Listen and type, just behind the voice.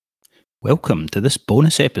Welcome to this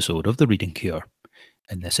bonus episode of The Reading Cure.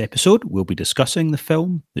 In this episode, we'll be discussing the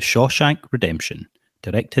film The Shawshank Redemption,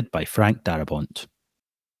 directed by Frank Darabont.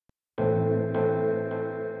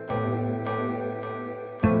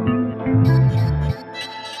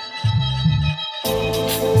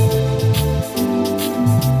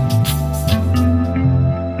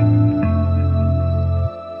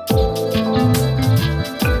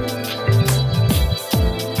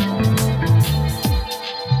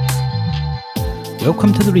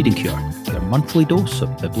 Welcome to The Reading Cure, your monthly dose of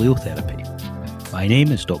bibliotherapy. My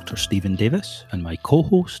name is Dr. Stephen Davis, and my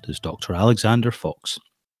co-host is Dr. Alexander Fox.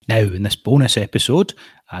 Now, in this bonus episode,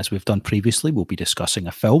 as we've done previously, we'll be discussing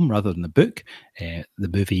a film rather than a book. The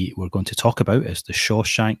movie we're going to talk about is The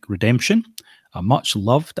Shawshank Redemption, a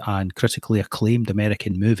much-loved and critically acclaimed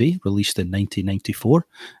American movie released in 1994,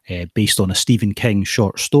 based on a Stephen King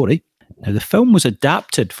short story. Now, the film was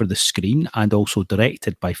adapted for the screen and also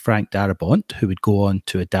directed by Frank Darabont, who would go on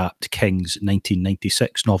to adapt King's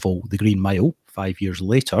 1996 novel The Green Mile 5 years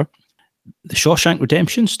later. The Shawshank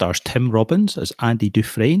Redemption stars Tim Robbins as Andy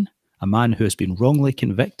Dufresne, a man who has been wrongly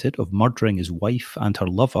convicted of murdering his wife and her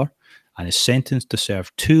lover and is sentenced to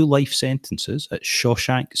serve 2 life sentences at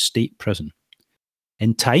Shawshank State Prison.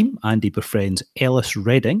 In time, Andy befriends Ellis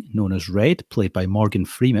Redding, known as Red, played by Morgan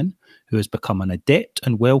Freeman, who has become an adept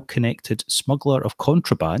and well-connected smuggler of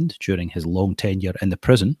contraband during his long tenure in the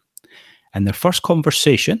prison. In their first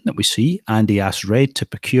conversation that we see, Andy asks Red to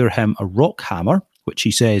procure him a rock hammer, which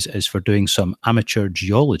he says is for doing some amateur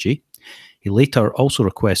geology. He later also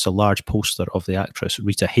requests a large poster of the actress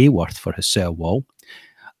Rita Hayworth for his cell wall.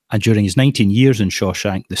 And during his 19 years in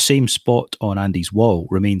Shawshank, the same spot on Andy's wall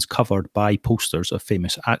remains covered by posters of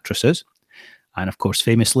famous actresses. And of course,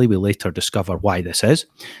 famously, we later discover why this is.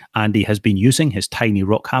 Andy has been using his tiny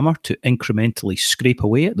rock hammer to incrementally scrape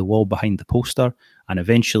away at the wall behind the poster and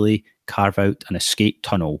eventually carve out an escape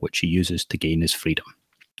tunnel, which he uses to gain his freedom.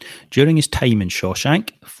 During his time in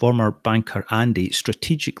Shawshank, former banker Andy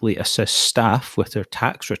strategically assists staff with their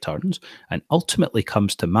tax returns and ultimately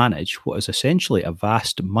comes to manage what is essentially a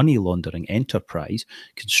vast money laundering enterprise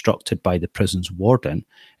constructed by the prison's warden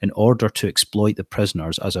in order to exploit the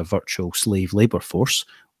prisoners as a virtual slave labour force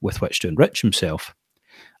with which to enrich himself.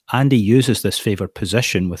 Andy uses this favoured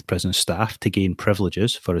position with prison staff to gain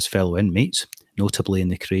privileges for his fellow inmates, notably in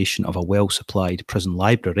the creation of a well-supplied prison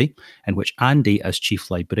library in which Andy, as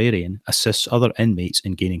chief librarian, assists other inmates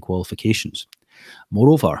in gaining qualifications.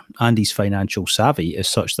 Moreover, Andy's financial savvy is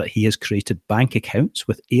such that he has created bank accounts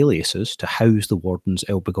with aliases to house the warden's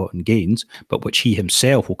ill-begotten gains, but which he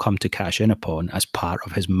himself will come to cash in upon as part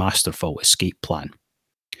of his masterful escape plan.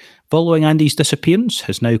 Following Andy's disappearance,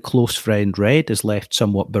 his now close friend Red is left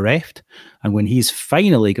somewhat bereft, and when he is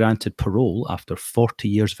finally granted parole after 40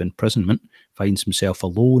 years of imprisonment, finds himself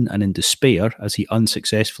alone and in despair as he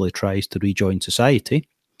unsuccessfully tries to rejoin society.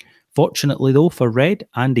 Fortunately though for Red,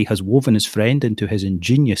 Andy has woven his friend into his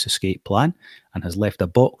ingenious escape plan and has left a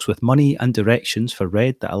box with money and directions for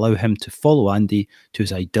Red that allow him to follow Andy to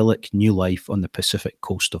his idyllic new life on the Pacific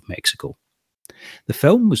coast of Mexico. The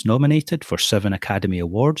film was nominated for 7 Academy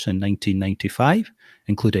Awards in 1995,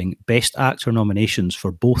 including Best Actor nominations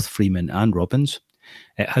for both Freeman and Robbins.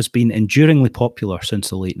 It has been enduringly popular since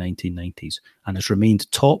the late 1990s and has remained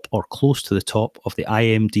top or close to the top of the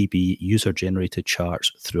IMDb user-generated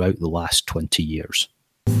charts throughout the last 20 years.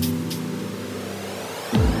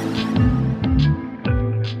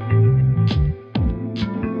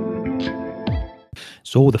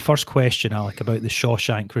 So the first question, Alec, about the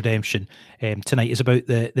Shawshank Redemption tonight is about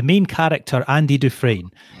the main character, Andy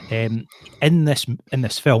Dufresne. In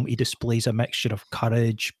this film, he displays a mixture of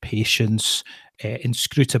courage, patience,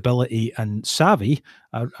 inscrutability, and savvy,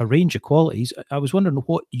 a range of qualities. I was wondering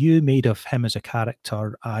what you made of him as a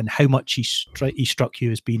character and how much he struck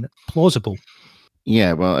you as being plausible.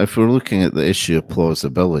 Yeah, well, if we're looking at the issue of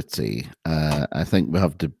plausibility, I think we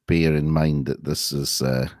have to bear in mind that this is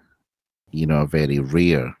a very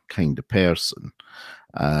rare kind of person,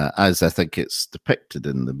 as I think it's depicted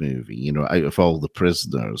in the movie. Out of all the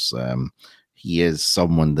prisoners, he is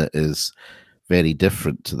someone that is very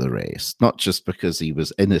different to the rest, not just because he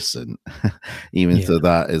was innocent, even though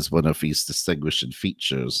that is one of his distinguishing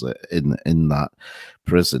features in that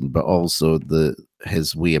prison, but also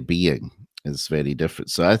his way of being is very different.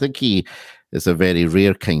 So I think he is a very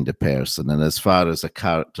rare kind of person, and as far as a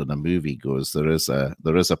character in a movie goes, there is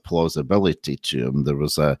a plausibility to him. There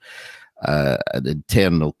was an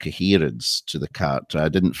internal coherence to the character. I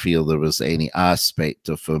didn't feel there was any aspect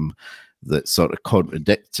of him that sort of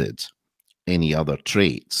contradicted any other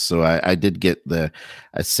traits. So I did get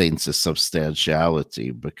a sense of substantiality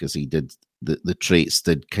because he did the traits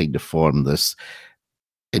did kind of form this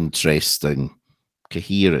interesting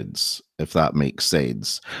coherence, if that makes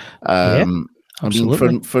sense. Yeah, I mean,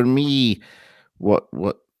 absolutely. for me, what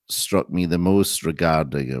struck me the most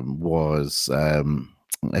regarding him was,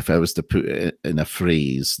 if I was to put it in a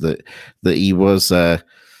phrase, that he was a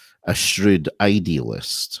shrewd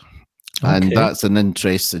idealist. And Okay. that's an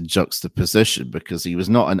interesting juxtaposition, because he was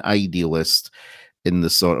not an idealist in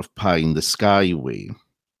the sort of pie in the sky way.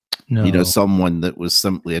 No. Someone that was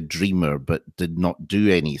simply a dreamer but did not do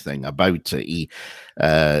anything about it.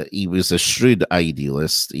 He was a shrewd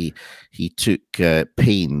idealist. He took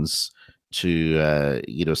pains to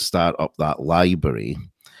start up that library.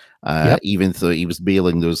 Yep. Even though he was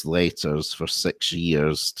mailing those letters for 6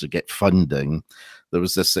 years to get funding, there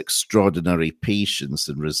was this extraordinary patience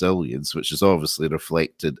and resilience, which is obviously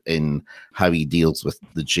reflected in how he deals with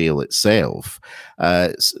the jail itself.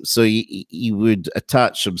 So he would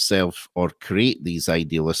attach himself or create these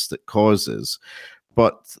idealistic causes.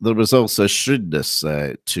 But there was also a shrewdness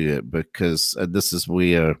to it, because this is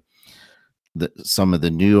where some of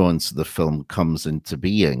the nuance of the film comes into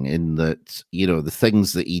being, in that, the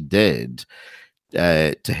things that he did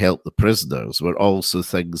to help the prisoners were also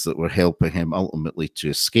things that were helping him ultimately to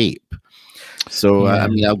escape. So, Yeah. I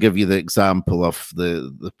mean, I'll give you the example of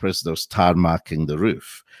the prisoners tarmacking the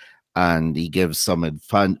roof, and he gives some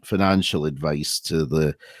financial advice to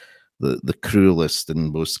the cruelest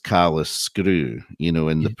and most callous screw,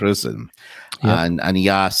 in the prison, Yep. and he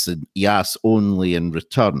asks only in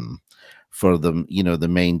return for them, the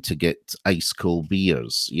men to get ice cold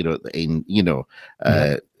beers, at the end,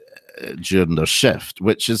 during their shift,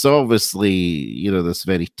 which is obviously, this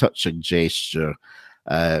very touching gesture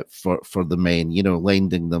for the men,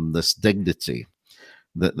 lending them this dignity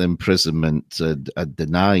that the imprisonment had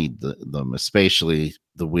denied them, especially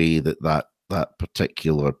the way that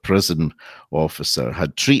particular prison officer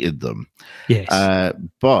had treated them. Yes.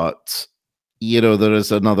 But there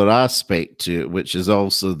is another aspect to it, which is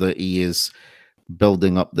also that he is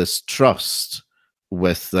building up this trust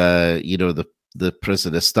with the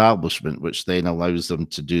prison establishment, which then allows them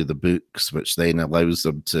to do the books, which then allows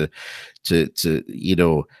them to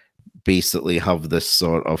basically have this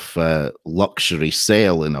sort of luxury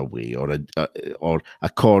cell in a way, or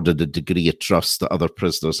accorded a degree of trust that other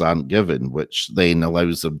prisoners aren't given, which then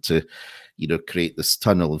allows them to create this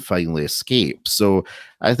tunnel and finally escape. So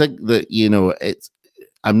I think that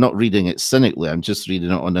I'm not reading it cynically. I'm just reading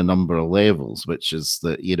it on a number of levels, which is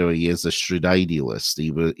that he is a shrewd idealist.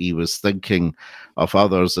 He was thinking of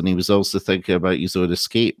others, and he was also thinking about his own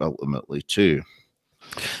escape ultimately too.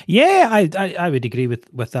 Yeah, I would agree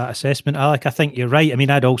with that assessment, Alec. I think you're right. I mean,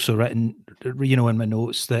 I'd also written, in my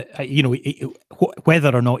notes that,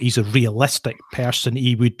 whether or not he's a realistic person,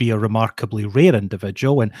 he would be a remarkably rare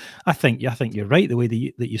individual. And I think you're right the way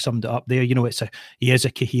that you summed it up there. He is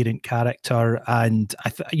a coherent character, and I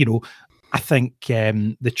think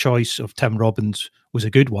the choice of Tim Robbins was a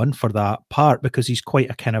good one for that part, because he's quite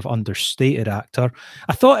a kind of understated actor.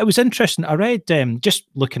 I thought it was interesting. I read, just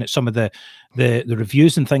looking at some of the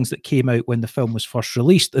reviews and things that came out when the film was first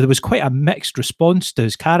released, there was quite a mixed response to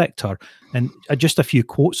his character. And just a few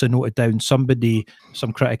quotes I noted down. Some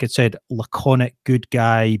critic had said laconic good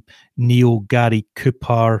guy, Neo Gary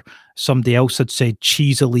Cooper. Somebody else had said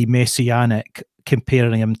cheesily messianic,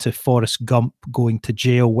 comparing him to Forrest Gump going to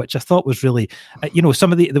jail, which I thought was really,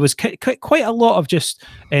 there was quite a lot of just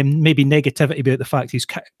maybe negativity about the fact he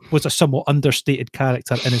was a somewhat understated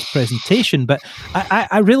character in his presentation. But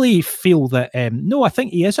I really feel that, no, I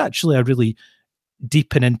think he is actually a really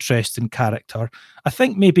deep and interesting character. I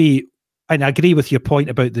think maybe, and I agree with your point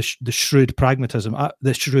about the shrewd pragmatism,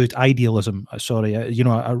 the shrewd idealism, a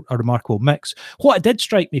remarkable mix. What did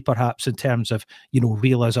strike me perhaps in terms of,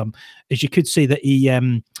 realism, is you could say that he,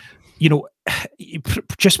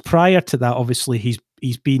 just prior to that, obviously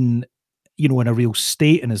he's been, in a real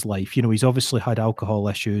state in his life. He's obviously had alcohol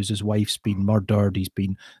issues. His wife's been murdered. He's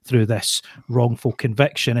been through this wrongful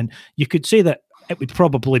conviction. And you could say that it would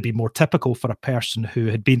probably be more typical for a person who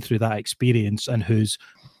had been through that experience and whose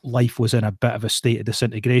life was in a bit of a state of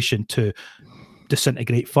disintegration to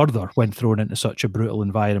disintegrate further when thrown into such a brutal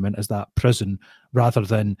environment as that prison, rather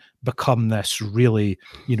than become this really,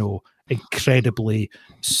 incredibly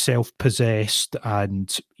self-possessed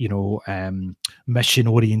and,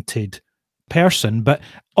 mission-oriented person. But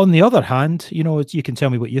on the other hand, you can tell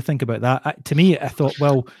me what you think about that. To me, I thought,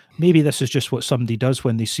 well, maybe this is just what somebody does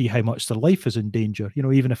when they see how much their life is in danger.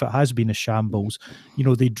 Even if it has been a shambles,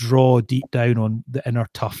 they draw deep down on the inner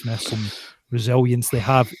toughness and resilience they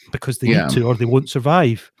have because they need to, or they won't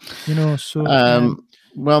survive. So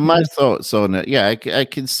Well, my thoughts on it, yeah, I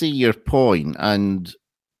can see your point, and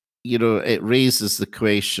it raises the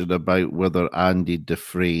question about whether Andy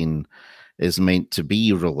Dufresne is meant to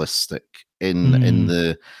be realistic in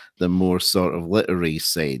the more sort of literary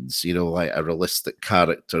sense, like a realistic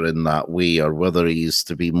character in that way, or whether he's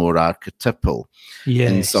to be more archetypal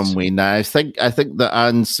in some way. Now, I think the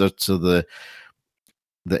answer to the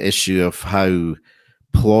issue of how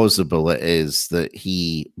plausible it is that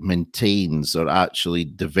he maintains or actually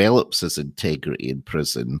develops his integrity in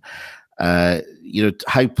prison, how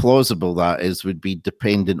plausible that is would be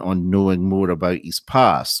dependent on knowing more about his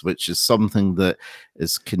past, which is something that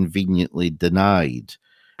is conveniently denied.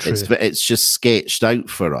 It's just sketched out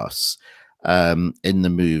for us in the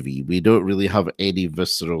movie. We don't really have any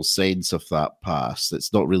visceral sense of that past.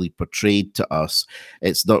 It's not really portrayed to us.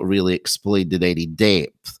 It's not really explained in any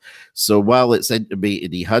depth. So while it's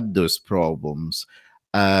intimated he had those problems,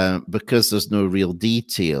 because there's no real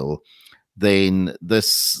detail, then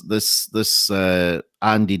this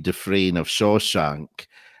Andy Dufresne of Shawshank,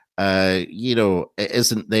 it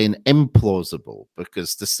isn't then implausible,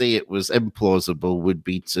 because to say it was implausible would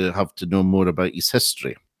be to have to know more about his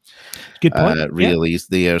history. Good point. Really, is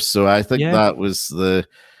there. So I think that was I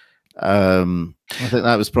think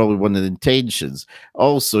that was probably one of the intentions.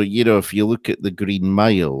 Also, if you look at The Green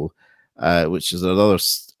Mile, which is another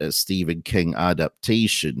Stephen King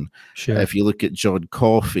adaptation. Sure. If you look at John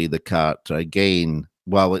Coffey, the character, again,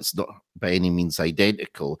 while it's not by any means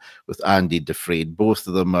identical with Andy Dufresne, both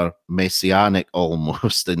of them are messianic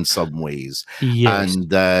almost in some ways. Yes.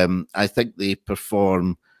 And I think they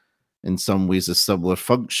perform in some ways a similar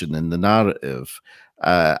function in the narrative.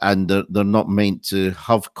 And they're not meant to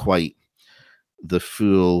have quite the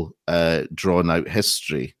full drawn out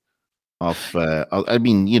history of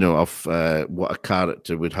what a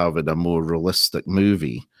character would have in a more realistic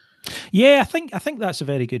movie. Yeah, I think that's a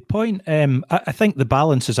very good point. I think the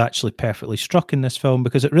balance is actually perfectly struck in this film,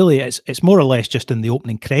 because it really is. It's more or less just in the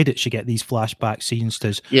opening credits you get these flashback scenes to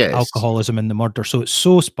his alcoholism and the murder. So it's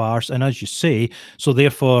so sparse, and as you say, so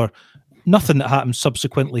therefore nothing that happens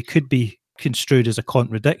subsequently could be construed as a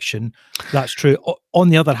contradiction. That's true. On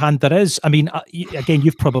the other hand, there is, I mean, again,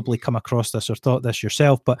 you've probably come across this or thought this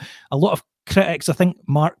yourself, but a lot of critics, I think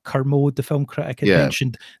Mark Kermode, the film critic, had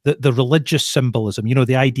mentioned that the religious symbolism,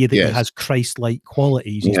 the idea that he has Christ-like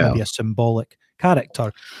qualities, he's maybe a symbolic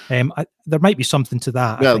character. There might be something to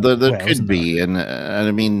that. Well, there could be, and I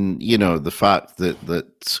mean, the fact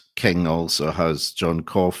that King also has John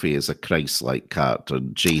Coffey as a Christ-like character,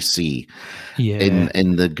 JC,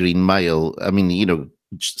 in The Green Mile. I mean,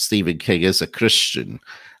 Stephen King is a Christian,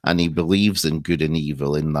 and he believes in good and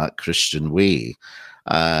evil in that Christian way.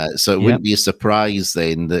 So it wouldn't be a surprise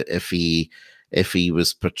then that if he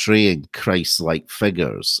was portraying Christ-like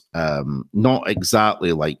figures, not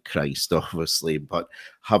exactly like Christ, obviously, but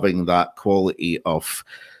having that quality of,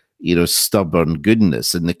 stubborn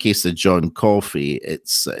goodness. In the case of John Coffey,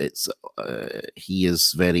 it's he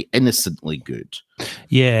is very innocently good.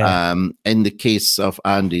 Yeah. In the case of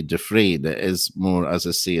Andy Dufresne, it is more, as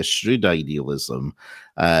I say, a shrewd idealism.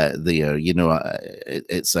 There,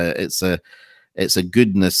 it's a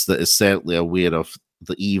goodness that is certainly aware of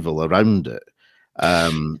the evil around it.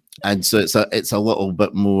 And so it's a little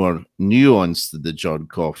bit more nuanced to the John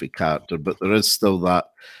Coffey character, but there is still that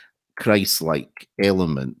Christ-like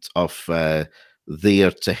element of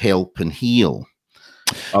there to help and heal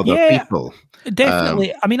other people.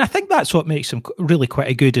 Definitely. I mean, I think that's what makes him really quite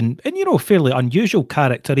a good and fairly unusual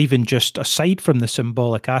character, even just aside from the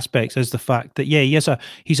symbolic aspects, is the fact that,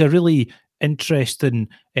 he's a really interesting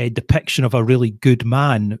depiction of a really good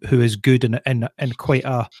man who is good in quite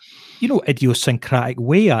a idiosyncratic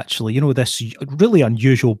way, actually. This really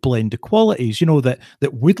unusual blend of qualities,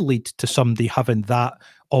 that would lead to somebody having that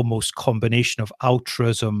almost combination of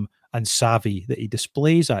altruism and savvy that he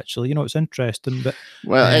displays, actually. It's interesting. But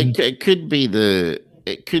it could be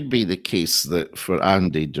the case that for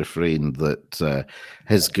Andy Dufresne that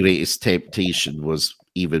his greatest temptation was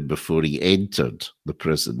even before he entered the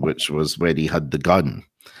prison, which was when he had the gun.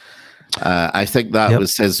 I think that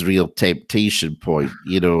was his real temptation point.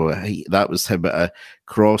 That was him at a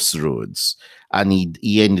crossroads, and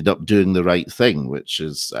he ended up doing the right thing, which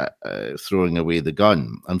is throwing away the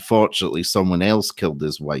gun. Unfortunately, someone else killed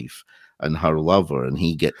his wife and her lover, and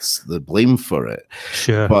he gets the blame for it.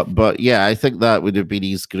 Sure. But I think that would have been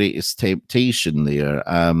his greatest temptation there.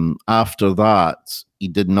 After that, he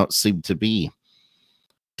did not seem to be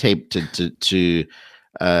tempted to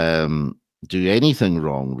do anything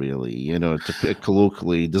wrong, really. To put it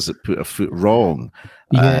colloquially, doesn't put a foot wrong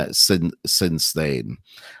since then.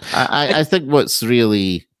 I think what's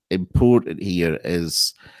really important here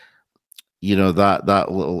is, that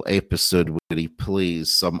little episode where he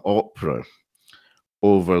plays some opera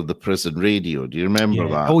over the prison radio. Do you remember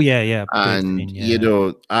that? Oh, yeah. Great And, scene,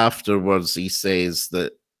 yeah. Afterwards he says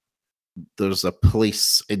that there's a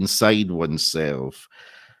place inside oneself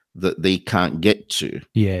that they can't get to.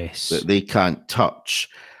 Yes. That they can't touch.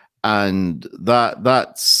 And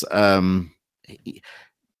that's the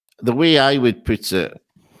way I would put it,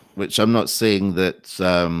 which I'm not saying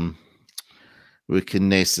that we can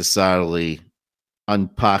necessarily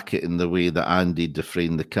unpack it in the way that Andy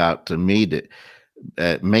Dufresne, the character, meant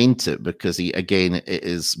it, because it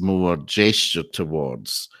is more gesture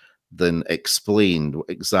towards than explained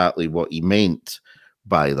exactly what he meant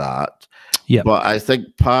by that. Yep. But I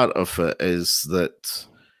think part of it is that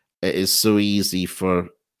it is so easy for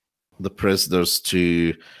the prisoners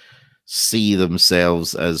to see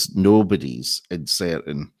themselves as nobodies in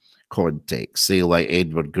certain contexts, say like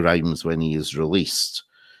Edward Grimes when he is released,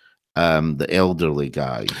 the elderly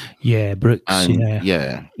guy. Yeah, Brooks. And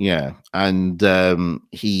and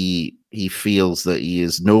he feels that he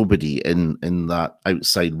is nobody in that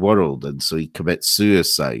outside world, and so he commits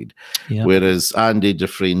suicide. Yep. Whereas Andy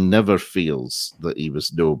Dufresne never feels that he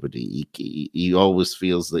was nobody. He always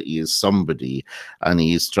feels that he is somebody, and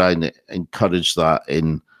he is trying to encourage that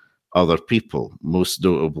in other people, most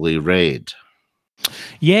notably Red.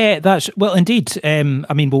 Yeah, that's well, indeed. I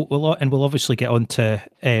mean, we'll obviously get on to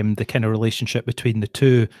the kind of relationship between the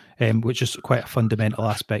two, which is quite a fundamental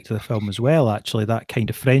aspect of the film as well. Actually, that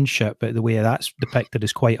kind of friendship, but the way that's depicted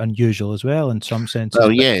is quite unusual as well in some senses. Oh,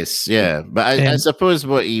 yes, yeah, but I suppose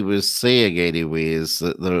what he was saying anyway is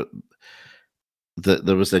that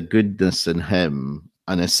there was a goodness in him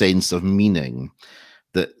and a sense of meaning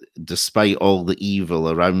that, despite all the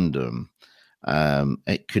evil around him,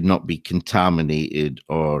 it could not be contaminated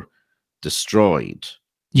or destroyed.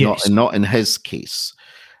 Yes. Not in his case.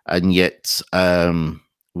 And yet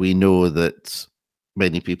we know that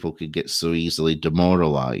many people could get so easily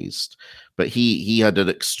demoralized. But he had an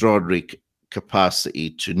extraordinary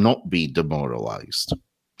capacity to not be demoralized.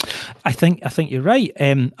 I think you're right.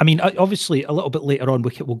 I mean, obviously, a little bit later on,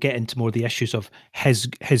 we'll get into more of the issues of his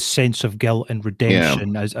sense of guilt and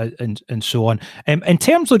redemption, and so on. In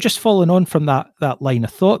terms of just following on from that line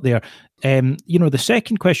of thought there, the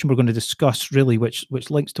second question we're going to discuss, really, which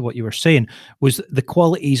links to what you were saying, was the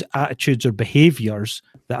qualities, attitudes, or behaviours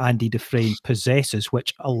that Andy Dufresne possesses,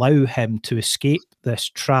 which allow him to escape this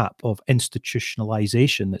trap of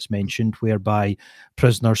institutionalization that's mentioned, whereby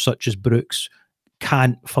prisoners such as Brooks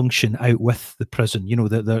can't function out with the prison.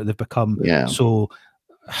 They've become so,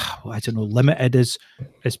 I don't know, limited as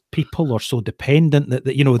people, or so dependent that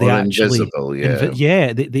they actually invisible,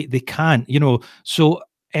 they can't. So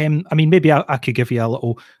I mean, maybe I could give you a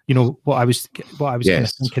little, what I was kind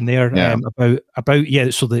of thinking there about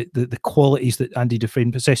so the qualities that Andy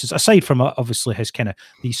Dufresne possesses, aside from obviously his kind of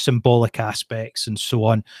these symbolic aspects and so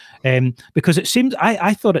on, because it seems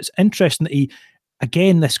I thought it's interesting that he,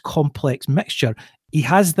 again, this complex mixture. He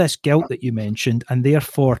has this guilt that you mentioned, and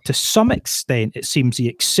therefore, to some extent, it seems he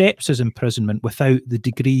accepts his imprisonment without the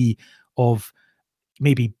degree of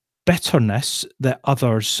maybe bitterness that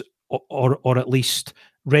others, or at least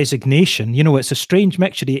resignation. It's a strange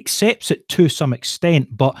mixture. He accepts it to some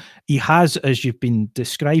extent, but he has, as you've been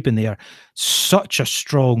describing there, such a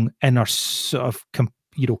strong inner sort of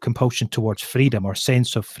compulsion towards freedom, or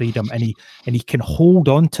sense of freedom, and he can hold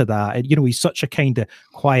on to that. And he's such a kind of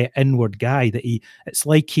quiet inward guy that it's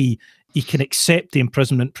like he can accept the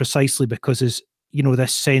imprisonment precisely because his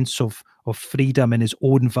this sense of freedom and his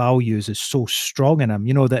own values is so strong in him,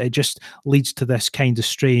 that it just leads to this kind of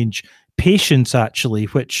strange patience, actually,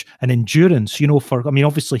 and endurance,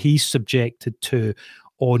 obviously he's subjected to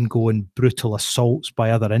ongoing brutal assaults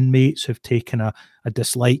by other inmates who've taken a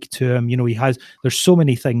dislike to him. There's so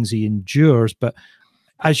many things he endures, but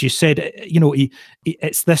as you said,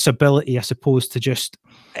 it's this ability, I suppose, to just.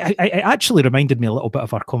 It actually reminded me a little bit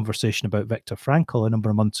of our conversation about Viktor Frankl a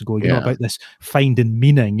number of months ago. About this finding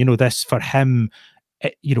meaning. This for him.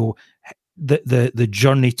 The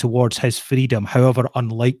journey towards his freedom, however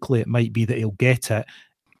unlikely it might be that he'll get it,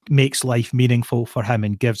 makes life meaningful for him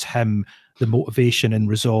and gives him the motivation and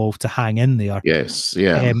resolve to hang in there. Yes,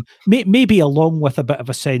 yeah. Maybe along with a bit of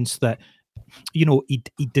a sense that, he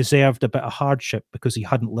deserved a bit of hardship because he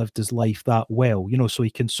hadn't lived his life that well, so he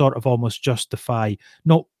can sort of almost justify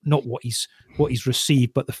not what he's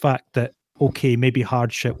received, but the fact that, okay, maybe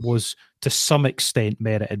hardship was to some extent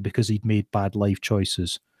merited because he'd made bad life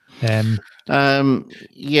choices. I mean,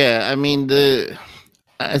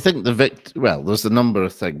 I think there's a number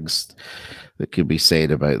of things that could be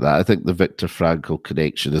said about that. I think the Viktor Frankl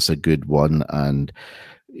connection is a good one, and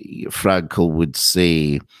Frankl would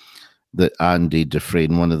say that Andy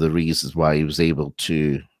Dufresne, one of the reasons why he was able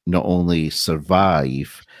to not only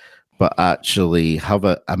survive, but actually have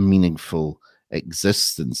a meaningful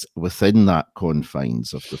existence within that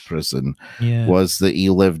confines of the prison, was that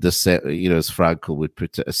he lived as Frankl would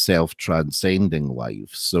put it, a self-transcending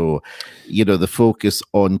life. So, the focus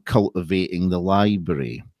on cultivating the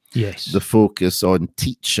library, the focus on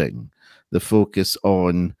teaching, the focus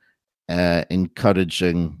on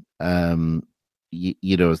encouraging things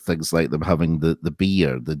like them having the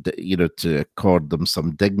beer, to accord them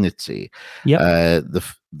some dignity.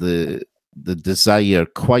 The desire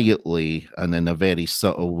quietly and in a very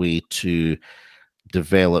subtle way to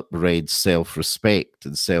develop Red's self-respect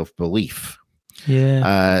and self-belief.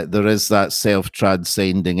 There is that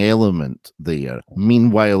self-transcending element there.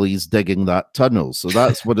 Meanwhile, he's digging that tunnel. So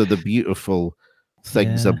that's one of the beautiful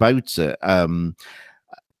things about it.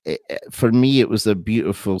 For me, it was a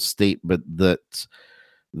beautiful statement that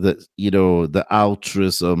the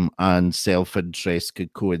altruism and self-interest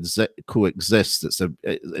could coexist.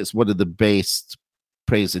 It's one of the best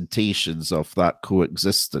presentations of that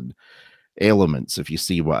coexisting elements, if you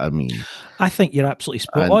see what I mean. I think you're absolutely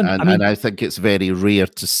spot on. And I think it's very rare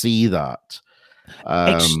to see that.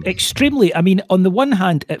 Extremely. I mean, on the one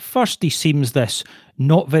hand, at first he seems this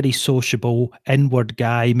not very sociable, inward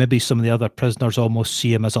guy. Maybe some of the other prisoners almost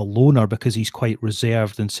see him as a loner because he's quite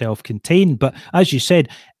reserved and self-contained. But as you said,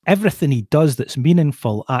 everything he does that's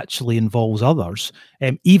meaningful actually involves others,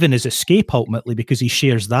 even his escape ultimately, because he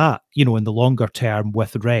shares that, in the longer term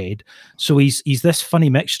with Red. So he's this funny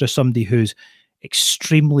mixture of somebody who's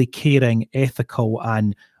extremely caring, ethical,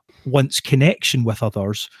 and wants connection with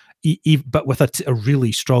others, but with a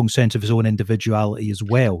really strong sense of his own individuality as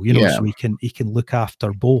well, so he can look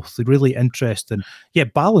after both. A really interesting,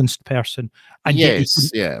 balanced person, and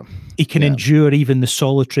he can endure even the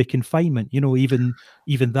solitary confinement. Even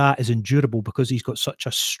that is endurable because he's got such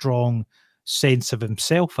a strong sense of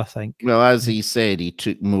himself, I think. Well, as he said, he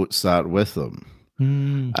took Mozart with him.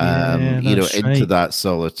 Into that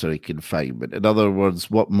solitary confinement. In other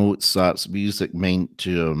words, what Mozart's music meant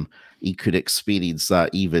to him, he could experience that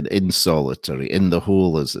even in solitary, in the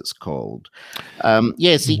hole, as it's called.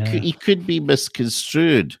 He could be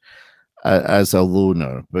misconstrued as a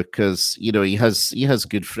loner because he has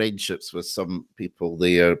good friendships with some people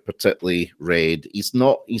there, particularly Red. He's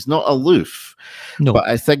not aloof, but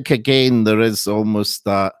I think again there is almost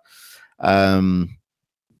that. I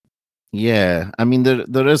mean,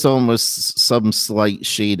 there is almost some slight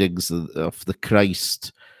shadings of the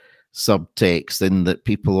Christ subtext in that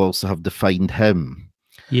people also have defined him.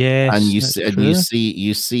 Yes, and you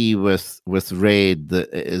see with Red that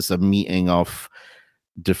it is a meeting of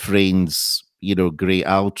Dufresne's great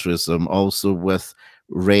altruism, also with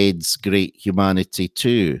Red's great humanity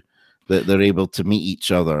too, that they're able to meet each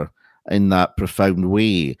other in that profound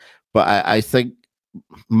way. But I think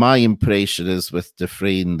my impression is with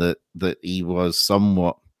Dufresne that he was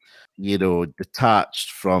somewhat,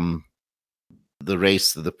 detached from the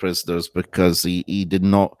rest of the prisoners because he did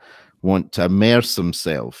not want to immerse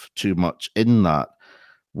himself too much in that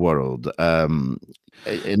world. I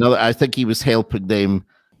think he was helping them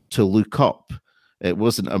to look up. It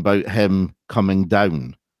wasn't about him coming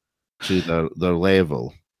down to their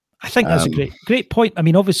level. I think that's a great point. I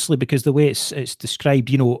mean, obviously, because the way it's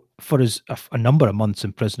described, for a number of months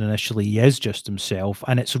in prison initially, he is just himself,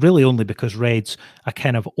 and it's really only because Red's a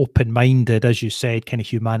kind of open-minded, as you said, kind of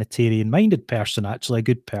humanitarian-minded person, actually a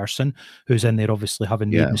good person who's in there, obviously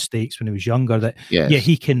having made mistakes when he was younger. That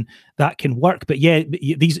that can work. But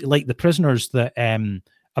these, like the prisoners that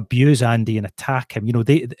abuse Andy and attack him,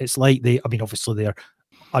 obviously they're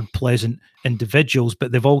unpleasant individuals,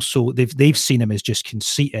 but they've seen him as just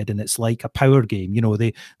conceited, and it's like a power game.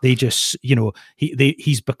 They just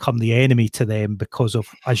he's become the enemy to them because of,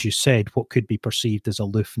 as you said, what could be perceived as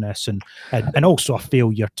aloofness and also a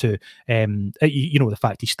failure to the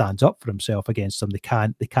fact he stands up for himself against them. They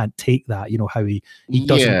can't take that. How he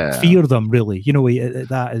doesn't fear them really.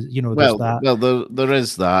 That is there's that. Well, there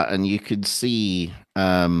is that, and you could see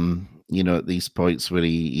at these points where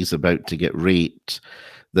he's about to get raped,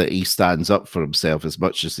 that he stands up for himself as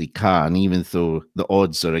much as he can, even though the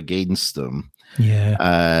odds are against him.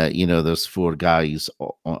 There's four guys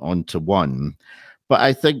onto one. But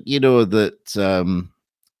I think, that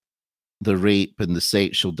the rape and the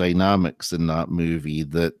sexual dynamics in that movie,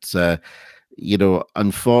 that,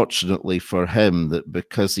 unfortunately for him, that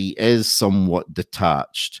because he is somewhat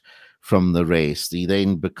detached from the rest, he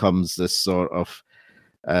then becomes this sort of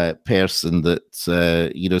person that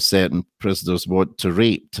certain prisoners want to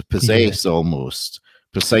rape, to Yeah. possess almost,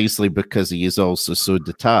 precisely because he is also so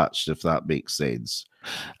detached, if that makes sense.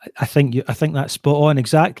 I think that's spot on.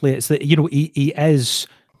 Exactly. It's that, he is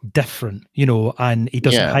different, and he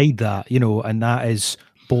doesn't Yeah. hide that, and that is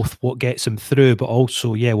both what gets him through, but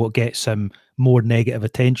also, what gets him more negative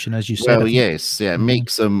attention, as you said. I Well, think. yes, yeah, it Mhm.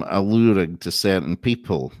 makes them alluring to certain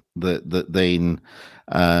people that then,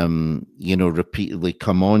 repeatedly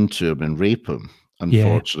come on to him and rape him. Yeah.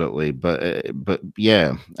 Unfortunately, but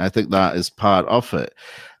yeah, I think that is part of it,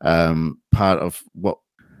 part of what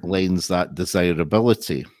lends that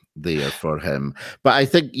desirability there for him. But I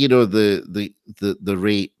think the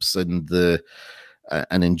rapes and the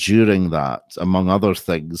and enduring that, among other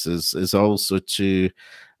things, is also to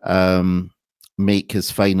um, make his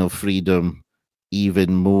final freedom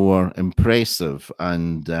even more impressive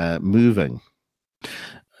and moving.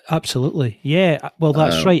 Absolutely. Yeah. Well,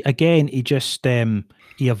 that's Um, right. Again,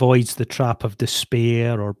 he avoids the trap of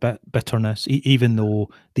despair or bitterness, even though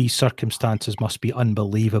these circumstances must be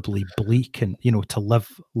unbelievably bleak, and to live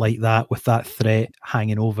like that with that threat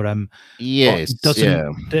hanging over him. But yes, yeah.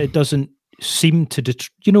 it doesn't seem to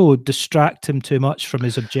distract him too much from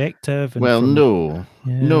his objective and Well, from. no,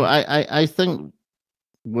 no. Yeah. I think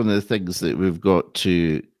one of the things that we've got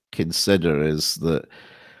to consider is that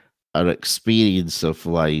our experience of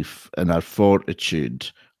life and our fortitude,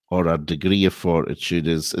 or our degree of fortitude,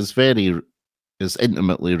 is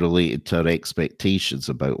intimately related to our expectations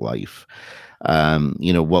about life.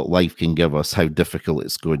 What life can give us, how difficult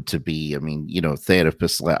it's going to be. I mean,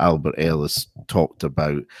 therapists like Albert Ellis talked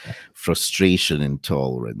about frustration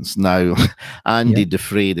intolerance. Now, Yeah. Andy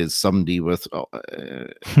Dufresne is somebody with,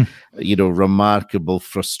 remarkable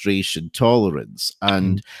frustration tolerance.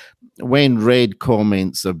 And when read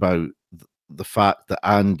comments about the fact that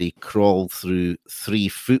Andy crawled through 3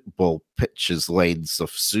 football pitches lengths of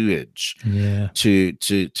sewage Yeah. to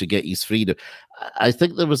get his freedom. I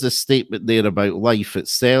think there was a statement there about life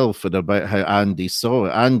itself and about how Andy saw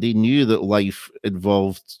it. Andy knew that life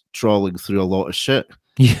involved trawling through a lot of shit.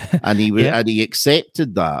 Yeah. And Yeah. he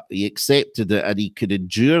accepted that. He accepted it, and he could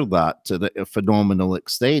endure that to a phenomenal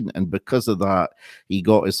extent. And because of that, he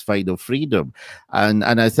got his final freedom. And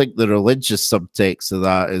I think the religious subtext of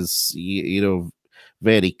that is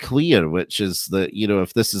very clear, which is that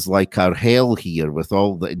if this is like our hell here with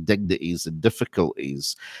all the indignities and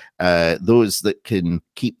difficulties, those that can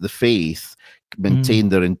keep the faith, maintain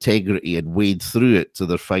their integrity, and wade through it to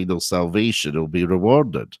their final salvation will be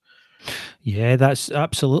rewarded. Yeah, that's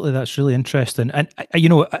really interesting, and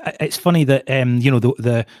it's funny that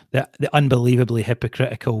the unbelievably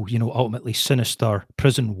hypocritical, ultimately sinister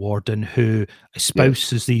prison warden who Yes.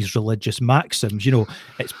 espouses these religious maxims.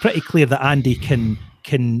 It's pretty clear that Andy can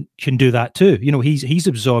do that too. He's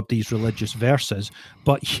absorbed these religious verses,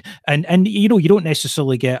 but and you don't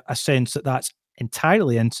necessarily get a sense that that's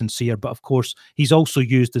entirely insincere. But of course, he's also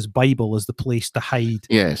used his Bible as the place to hide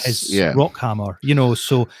Yes. his Yeah. rock hammer.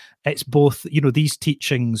 So it's both, these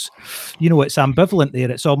teachings, it's ambivalent there.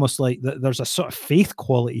 It's almost like there's a sort of faith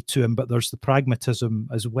quality to him, but there's the pragmatism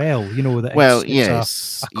as well, that Well, it's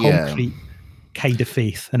yes. a Yeah. concrete kind of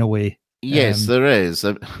faith in a way. Yes, Um, there is.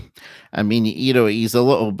 I mean, he's a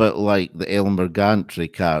little bit like the Elmer Gantry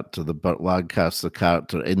character, the Burt Lancaster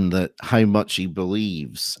character, in that how much he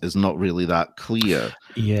believes is not really that clear.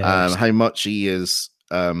 yes. How much he is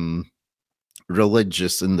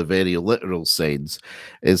religious in the very literal sense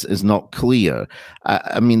is not clear.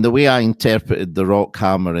 I mean, the way I interpreted the rock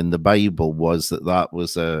hammer in the Bible was that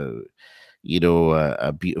was a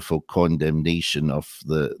beautiful condemnation of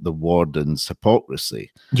the warden's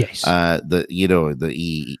hypocrisy. Yes. That that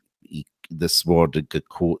he this warden could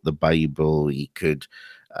quote the Bible, he could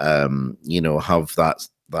have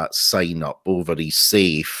that sign up over his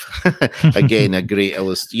safe. Again, a great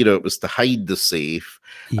illustration. It was to hide the safe,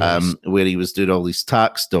 Yes. where he was doing all these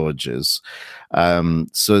tax dodges.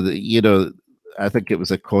 So that I think it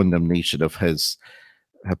was a condemnation of his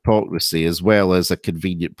hypocrisy, as well as a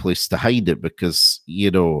convenient place to hide it, because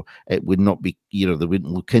it would not be, they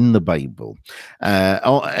wouldn't look in the Bible.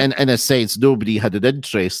 And in a sense, nobody had an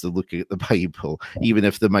interest in looking at the Bible, even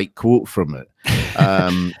if they might quote from it.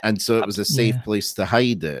 And so it was a safe Yeah. place to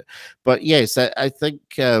hide it. But yes, I think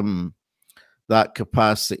that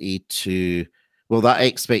capacity to, well, that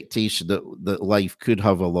expectation that life could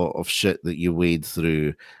have a lot of shit that you wade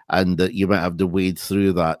through, and that you might have to wade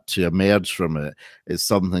through that to emerge from it, is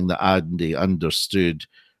something that Andy understood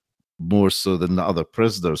more so than the other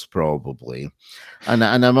prisoners, probably. And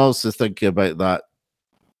I'm also thinking about that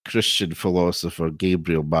Christian philosopher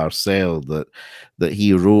Gabriel Marcel that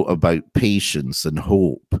he wrote about patience and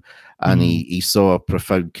hope, and he saw a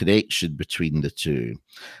profound connection between the two,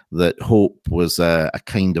 that hope was a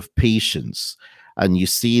kind of patience. And you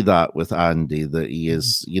see that with Andy, that he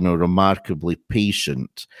is, remarkably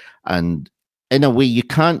patient. And in a way, you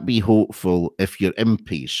can't be hopeful if you're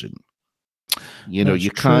impatient. That's You true.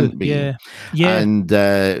 can't be. Yeah. And,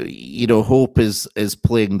 hope is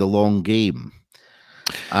playing the long game.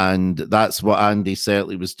 And that's what Andy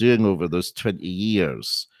certainly was doing over those 20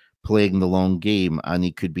 years, playing the long game. And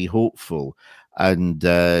he could be hopeful. And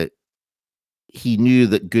he knew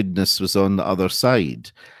that goodness was on the other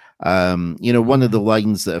side. One of the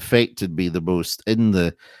lines that affected me the most in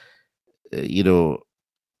the,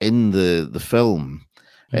 in the film,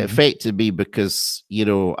 it affected me because,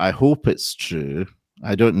 I hope it's true.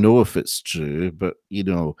 I don't know if it's true, but,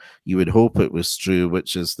 you would hope it was true,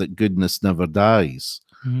 which is that goodness never dies.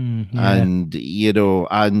 And,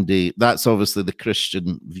 Andy, that's obviously the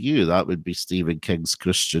Christian view. That would be Stephen King's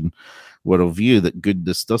Christian worldview, that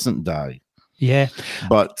goodness doesn't die. Yeah.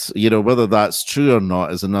 But, whether that's true or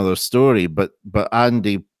not is another story. But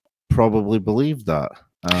Andy probably believed that.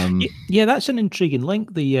 Yeah, that's an intriguing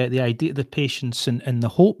link, the idea, the patience and the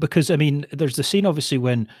hope, because I mean, there's the scene obviously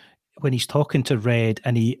when he's talking to Red,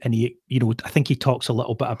 and he I think he talks a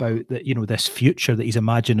little bit about that, this future that he's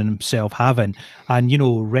imagining himself having,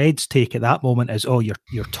 and Red's take at that moment is, oh, you're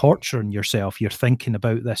torturing yourself, you're thinking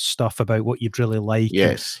about this stuff about what you'd really like.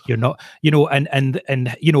 Yes, you're not, and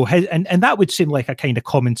that would seem like a kind of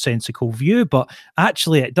commonsensical view, but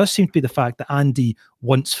actually it does seem to be the fact that Andy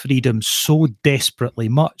wants freedom so desperately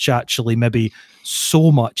much, actually maybe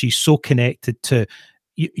so much, he's so connected to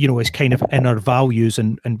his kind of inner values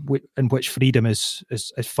and in which freedom is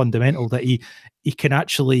fundamental, that he can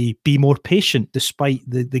actually be more patient despite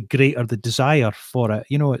the greater the desire for it.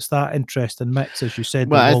 It's that interesting mix, as you said.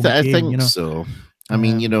 Well, I think so. I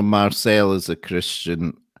mean, Marcel is a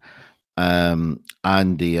Christian,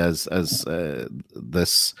 Andy as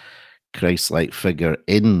this Christ-like figure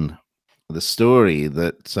in the story,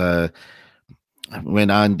 that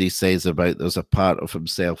when Andy says about there's a part of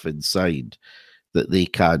himself inside that they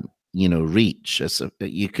can't, reach.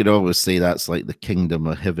 You could always say that's like the kingdom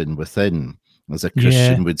of heaven within, as a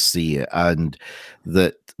Christian would see it, and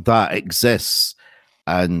that exists,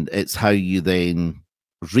 and it's how you then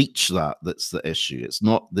reach that's the issue. It's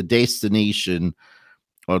not the destination,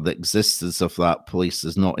 or the existence of that place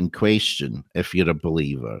is not in question if you're a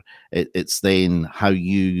believer. It's then how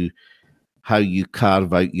you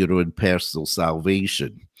carve out your own personal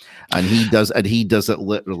salvation, and he does it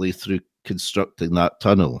literally through constructing that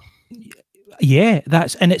tunnel. Yeah,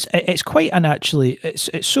 it's quite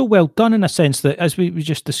it's so well done, in a sense that, as we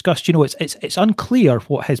just discussed, it's unclear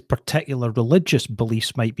what his particular religious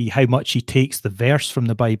beliefs might be, how much he takes the verse from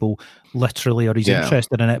the Bible literally, or he's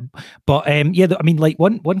interested in it. But I mean, like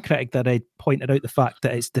one critic that I pointed out the fact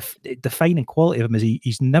that it's defining quality of him is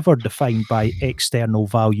he's never defined by external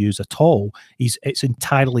values at all. It's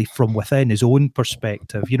entirely from within, his own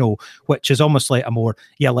perspective, which is almost like a more,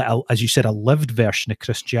 as you said, a lived version of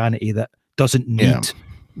Christianity that doesn't need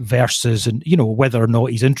verses, and whether or not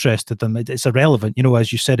he's interested in them, it's irrelevant.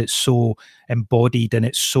 As you said, it's so embodied and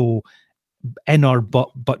it's so inner, but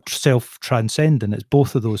self-transcendent. It's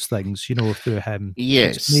both of those things, through him.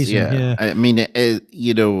 Yes, yeah. I mean,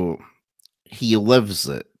 he lives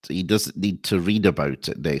it. He doesn't need to read about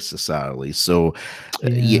it necessarily. So,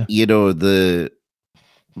 the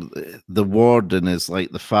warden is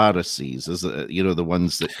like the Pharisees, is it? The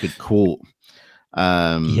ones that could quote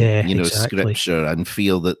exactly. Scripture and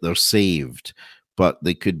feel that they're saved, but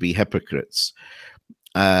they could be hypocrites.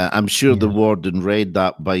 I'm sure the warden read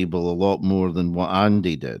that Bible a lot more than what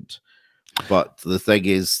Andy did, but the thing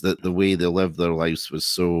is that the way they lived their lives was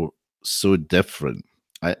so different.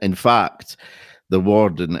 In fact, the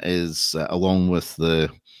warden is, along with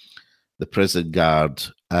the prison guard,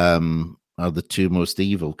 are the two most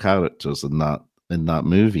evil characters in that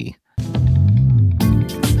movie.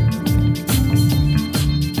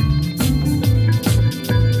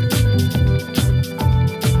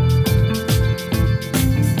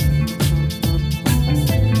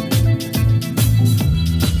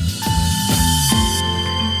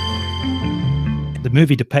 The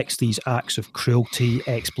movie depicts these acts of cruelty,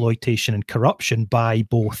 exploitation, and corruption by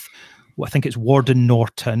both, I think it's Warden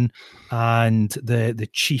Norton and the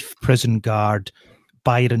chief prison guard,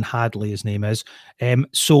 Byron Hadley, his name is.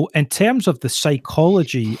 So in terms of the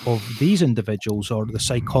psychology of these individuals, or the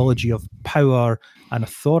psychology of power and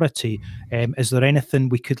authority, is there anything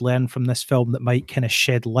we could learn from this film that might kind of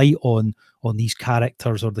shed light on these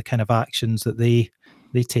characters, or the kind of actions that they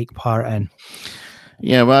they take part in.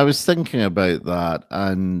 Yeah, well, I was thinking about that,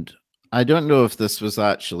 and I don't know if this was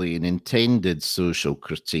actually an intended social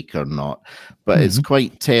critique or not, but it's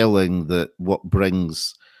quite telling that what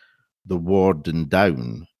brings the warden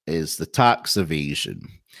down is the tax evasion.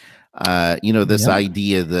 This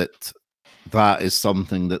idea that is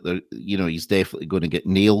something that he's definitely going to get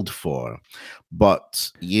nailed for,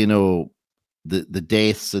 but the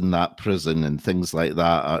deaths in that prison and things like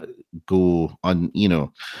that go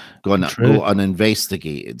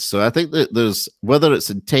uninvestigated. So I think that there's, whether it's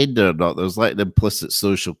intended or not, there's like an implicit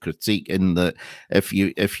social critique in that if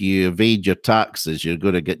you evade your taxes, you're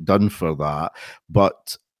going to get done for that.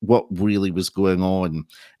 But what really was going on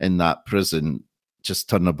in that prison, just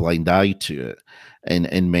turn a blind eye to it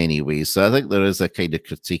in many ways. So I think there is a kind of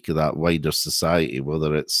critique of that wider society,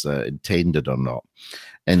 whether it's intended or not,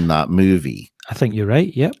 in that movie. I think you're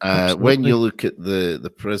right. Yep. When you look at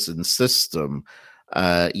the prison system,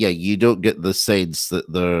 you don't get the sense that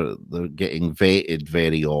they're getting vetted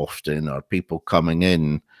very often, or people coming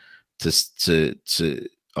in to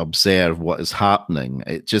observe what is happening.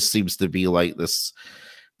 It just seems to be like this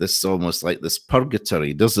almost like this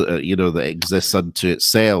purgatory, doesn't it? That exists unto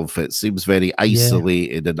itself. It seems very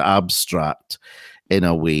isolated and abstract in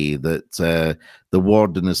a way that the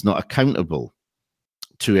warden is not accountable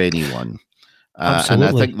to anyone. And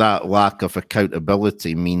I think that lack of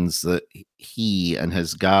accountability means that he and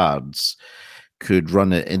his guards could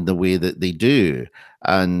run it in the way that they do.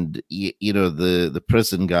 And, the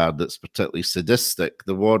prison guard that's particularly sadistic,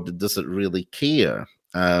 the warden doesn't really care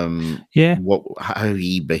how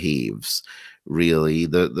he behaves, really.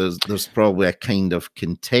 There's probably a kind of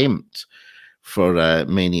contempt for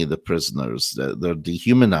many of the prisoners. They're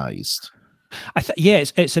dehumanized.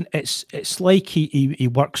 It's like he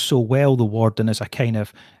works so well, the warden, as a kind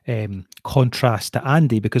of contrast to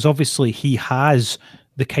Andy, because obviously he has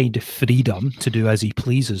the kind of freedom to do as he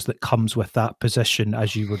pleases that comes with that position,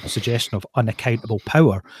 as you were suggesting, of unaccountable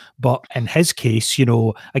power. But in his case,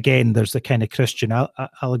 again, there's the kind of Christian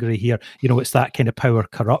allegory here. It's that kind of power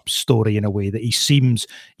corrupts story in a way, that he seems,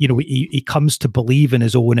 he comes to believe in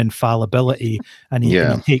his own infallibility, and he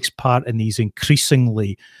takes part in these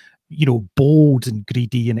increasingly bold and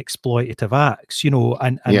greedy and exploitative acts,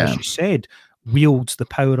 and as you said, wields the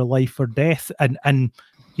power of life or death, and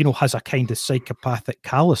has a kind of psychopathic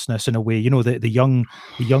callousness in a way. The young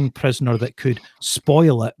prisoner that could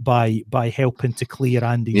spoil it by helping to clear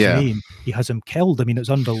Andy's name, he has him killed. I mean, it's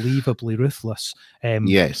unbelievably ruthless. I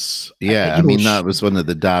mean, that was one of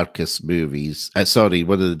the darkest movies. One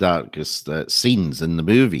of the darkest scenes in the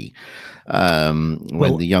movie,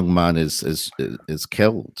 when the young man is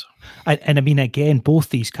killed. And I mean, again, both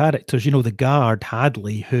these characters, the guard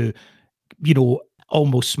Hadley, who,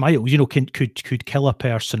 almost smiles, could kill a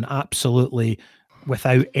person absolutely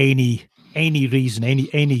without any reason,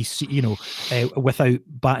 without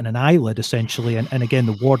batting an eyelid, essentially. And again,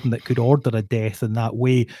 the warden that could order a death in that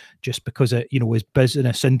way, just because his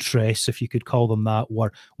business interests, if you could call them that,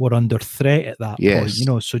 were under threat at that point.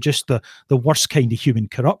 So just the worst kind of human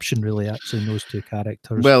corruption, really, actually, in those two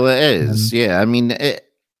characters. Well, it is, I mean,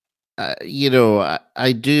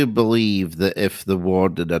 I do believe that if the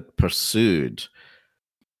warden had pursued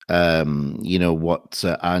what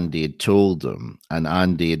Andy had told him, and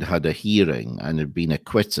Andy had a hearing and had been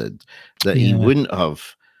acquitted, that he wouldn't have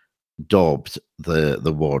dobbed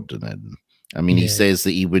the warden in. I mean, he says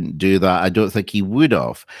that he wouldn't do that. I don't think he would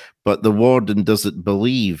have, but the warden doesn't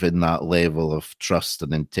believe in that level of trust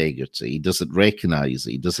and integrity. He doesn't recognize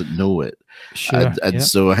it. He doesn't know it.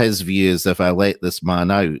 So his view is, if I let this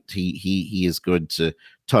man out, he is going to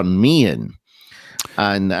turn me in.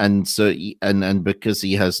 And so because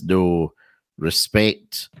he has no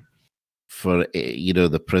respect for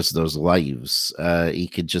the prisoners' lives, he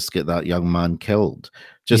could just get that young man killed,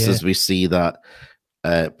 just as we see that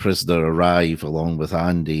prisoner arrive along with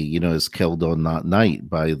Andy, is killed on that night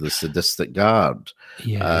by the sadistic guard.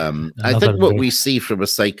 I think what we see from a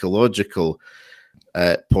psychological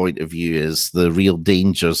point of view is the real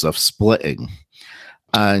dangers of splitting,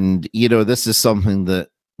 and this is something that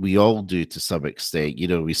we all do to some extent.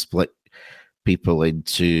 We split people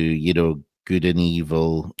into, good and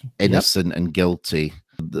evil, innocent and guilty.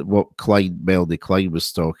 What Melody Klein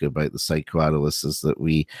was talking about, the psychoanalyst, is that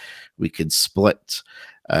we can split,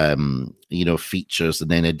 features and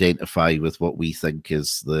then identify with what we think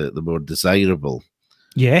is the more desirable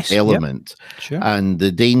element. Sure. And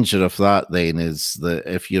the danger of that then is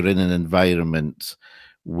that if you're in an environment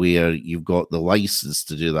where you've got the license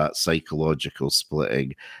to do that psychological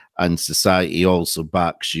splitting, and society also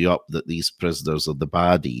backs you up that these prisoners are the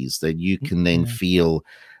baddies, then you can then feel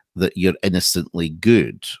that you're innocently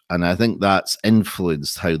good. And I think that's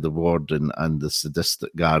influenced how the warden and the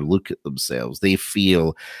sadistic guard look at themselves. They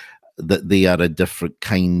feel that they are a different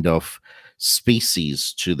kind of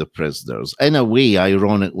species to the prisoners. In a way,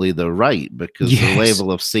 ironically, they're right, because the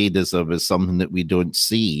level of sadism is something that we don't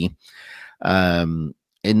see in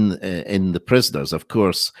the prisoners. Of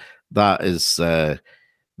course, that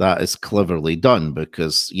is cleverly done,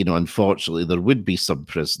 because, you know, unfortunately, there would be some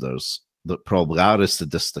prisoners that probably are as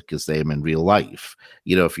sadistic as them in real life.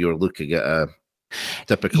 You know, if you're looking at a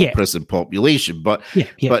typical prison population, but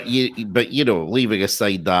you know, leaving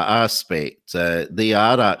aside that aspect, they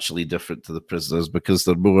are actually different to the prisoners because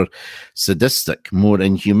they're more sadistic, more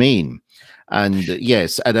inhumane. And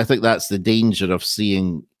yes, and I think that's the danger of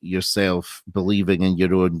seeing yourself believing in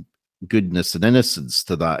your own goodness and innocence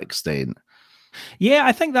to that extent. Yeah,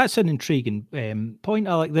 I think that's an intriguing point,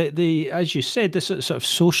 Alec. The as you said, this sort of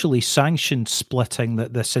socially sanctioned splitting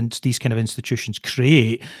that these kind of institutions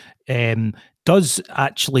create does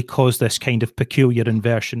actually cause this kind of peculiar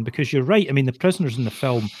inversion, because you're right. I mean, the prisoners in the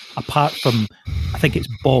film, apart from, I think it's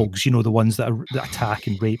Boggs, you know, the ones that attack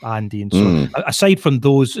and rape Andy and so on, aside from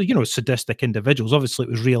those, you know, sadistic individuals, obviously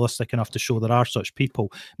it was realistic enough to show there are such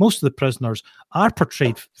people. Most of the prisoners are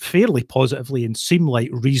portrayed fairly positively and seem like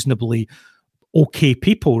reasonably okay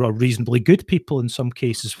people, or reasonably good people in some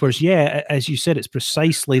cases. Whereas, yeah, as you said, it's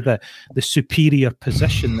precisely the superior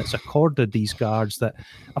position that's accorded these guards that,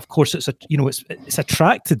 of course, it's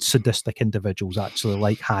attracted sadistic individuals, actually,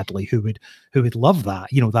 like Hadley, who would love that,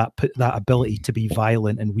 you know, that ability to be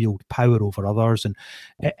violent and wield power over others. And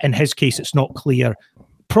in his case, it's not clear.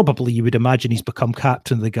 Probably you would imagine he's become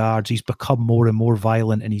captain of the guards, he's become more and more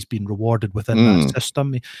violent, and he's been rewarded within that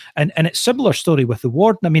system. And it's similar story with the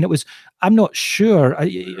warden. I mean, I'm not sure, I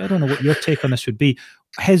don't know what your take on this would be.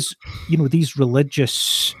 His, you know, these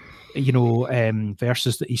religious, you know,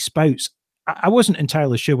 verses that he spouts, I wasn't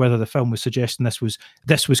entirely sure whether the film was suggesting this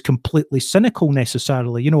was completely cynical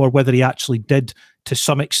necessarily, you know, or whether he actually did, to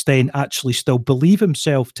some extent, actually still believe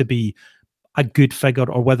himself to be a good figure,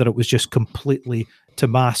 or whether it was just completely to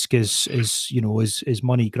mask his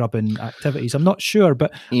money grubbing activities. I'm not sure,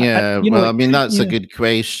 but I mean, that's a good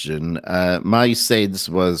question. My sense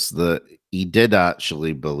was that he did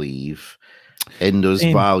actually believe in those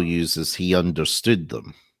values as he understood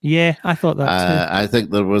them. Yeah, I thought that too. I think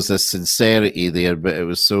there was a sincerity there, but it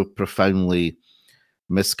was so profoundly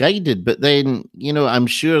misguided. But then, you know, I'm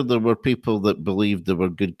sure there were people that believed they were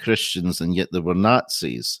good Christians and yet they were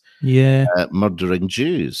Nazis, murdering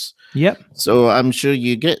Jews. Yep. So I'm sure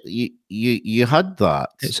you had that.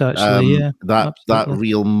 It's actually that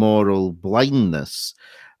real moral blindness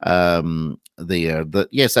there. That,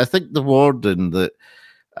 yes, I think the warden, that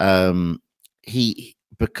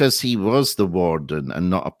because he was the warden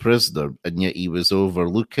and not a prisoner, and yet he was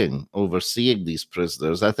overseeing these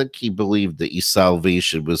prisoners, I think he believed that his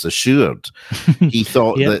salvation was assured. He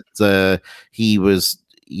thought that he was,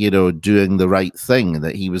 you know, doing the right thing,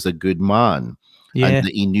 that he was a good man, and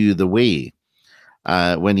that he knew the way.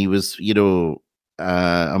 When he was, you know,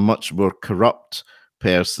 a much more corrupt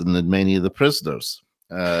person than many of the prisoners.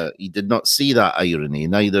 He did not see that irony,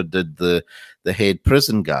 neither did the head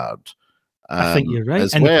prison guard. I think you're right.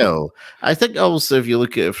 As well. I think also, if you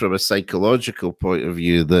look at it from a psychological point of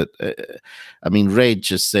view, that, I mean, Red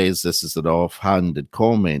just says this is an offhanded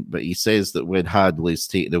comment, but he says that when Hadley's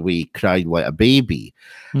taken away, he cried like a baby.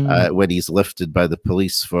 When he's lifted by the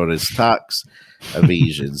police for his tax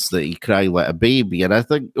evasions, that he cried like a baby. And I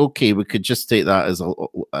think, okay, we could just take that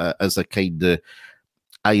as a kind of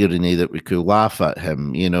irony, that we could laugh at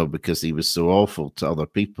him, you know, because he was so awful to other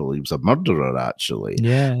people. He was a murderer, actually.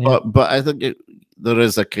 But I think there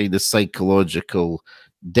is a kind of psychological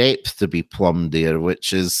depth to be plumbed there,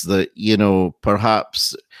 which is that, you know,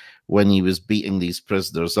 perhaps when he was beating these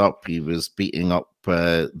prisoners up, he was beating up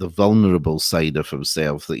the vulnerable side of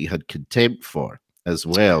himself that he had contempt for as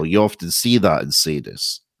well. You often see that in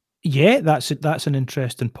sadists. Yeah, that's an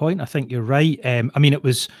interesting point. I think you're right. I mean, it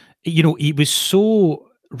was, you know, he was so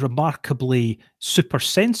remarkably super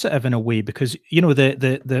sensitive in a way, because, you know,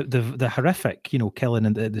 the horrific, you know, killing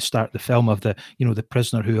in the start of the film of the, you know, the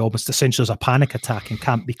prisoner who almost essentially has a panic attack and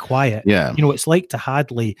can't be quiet. Yeah, you know, it's like to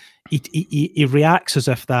Hadley, he reacts as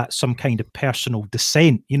if that's some kind of personal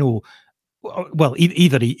descent, you know. Well,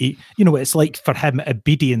 either he, you know, it's like for him,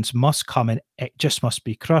 obedience must come and it just must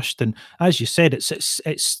be crushed. And as you said,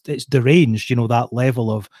 it's deranged, you know, that level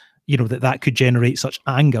of, you know, that could generate such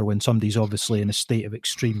anger when somebody's obviously in a state of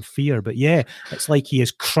extreme fear. But yeah, it's like he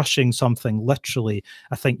is crushing something literally.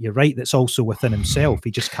 I think you're right. That's also within himself. He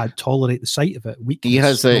just can't tolerate the sight of it.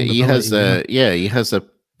 Weakness, he has a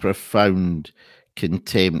profound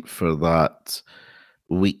contempt for that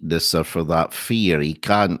weakness or for that fear. He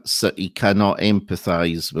cannot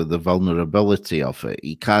empathize with the vulnerability of it.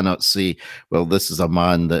 He cannot say, well, this is a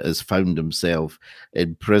man that has found himself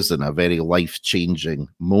in prison, a very life-changing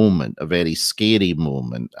moment, a very scary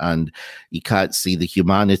moment, and he can't see the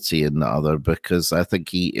humanity in the other, because I think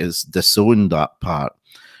he has disowned that part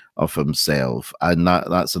of himself, and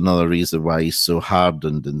that's another reason why he's so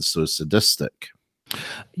hardened and so sadistic.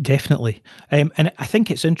 Definitely, and I think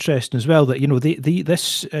it's interesting as well that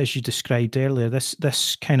this, as you described earlier,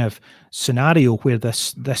 this kind of scenario where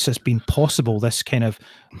this has been possible, this kind of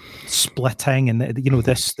splitting, and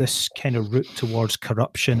this kind of route towards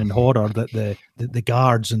corruption and horror that the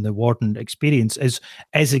guards and the warden experience is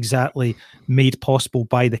exactly made possible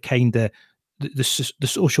by the kind of the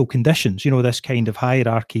social conditions, this kind of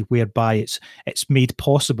hierarchy whereby it's made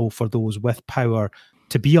possible for those with power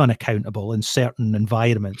to be unaccountable in certain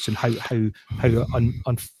environments, and how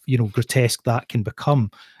grotesque that can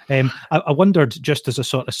become. I wondered, just as a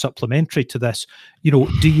sort of supplementary to this, do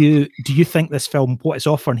you think this film, what it's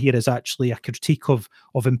offering here, is actually a critique of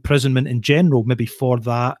imprisonment in general, maybe for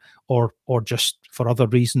that, or just for other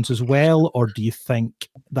reasons as well, or do you think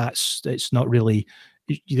it's not really?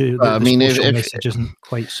 The social message isn't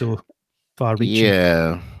quite so far-reaching.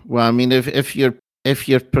 Yeah, well, I mean, if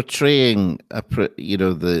you're portraying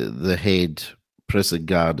the head prison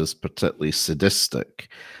guard as particularly sadistic,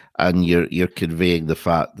 and you're conveying the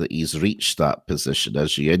fact that he's reached that position,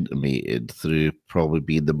 as you intimated, through probably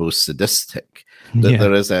being the most sadistic, that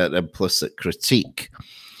there is an implicit critique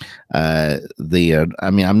there.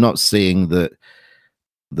 I mean, I'm not saying that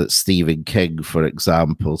Stephen King, for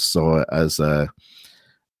example, saw it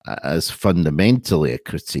as fundamentally a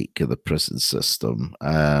critique of the prison system,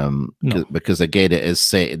 because again, it is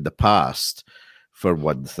set in the past, for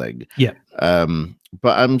one thing. Yeah.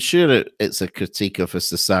 But I'm sure it's a critique of a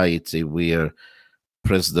society where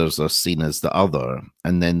prisoners are seen as the other,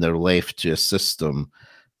 and then they're left to a system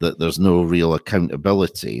that there's no real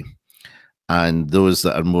accountability, and those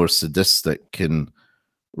that are more sadistic can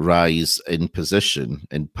rise in position,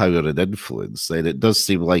 in power and influence. Then it does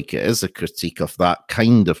seem like it is a critique of that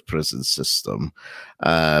kind of prison system.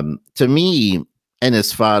 To me, in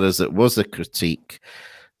as far as it was a critique,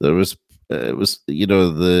 it was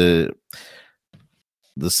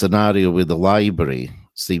the scenario with the library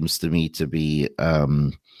seems to me to be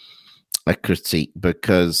a critique,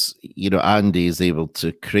 because Andy is able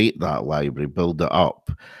to create that library, build it up,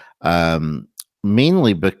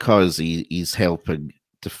 mainly because he's helping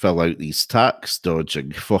to fill out these tax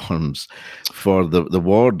dodging forms for the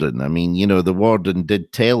warden. I mean, the warden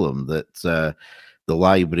did tell him that the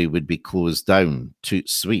library would be closed down, toot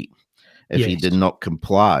sweet, if he did not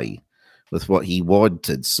comply with what he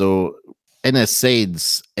wanted. So in a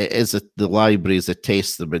sense, the library is a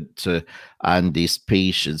testament to Andy's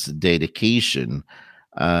patience and dedication.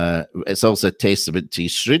 It's also a testament to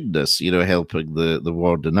his shrewdness, helping the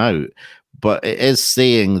warden out. But it is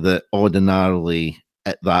saying that ordinarily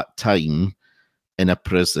at that time in a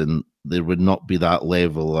prison, there would not be that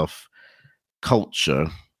level of culture,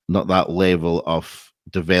 not that level of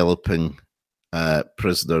developing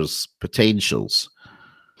prisoners' potentials.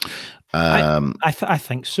 I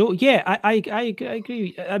think so. Yeah, I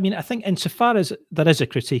agree. I mean, I think insofar as there is a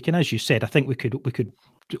critique, and as you said, I think we could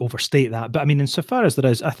overstate that. But I mean, insofar as there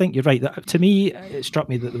is, I think you're right. That to me, it struck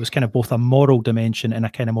me that there was kind of both a moral dimension and a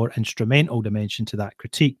kind of more instrumental dimension to that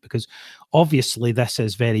critique, because obviously this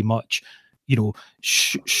is very much,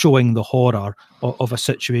 showing the horror of a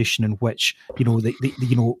situation in which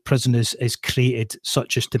the prison is created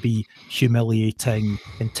such as to be humiliating,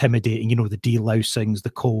 intimidating. The delousings, the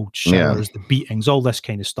cold showers, the beatings, all this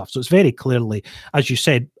kind of stuff. So it's very clearly, as you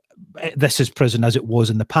said, this is prison as it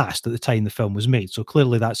was in the past at the time the film was made. So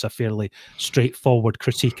clearly that's a fairly straightforward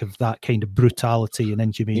critique of that kind of brutality and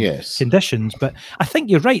inhumane conditions. But I think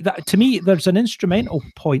you're right, that to me there's an instrumental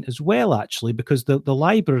point as well, actually, because the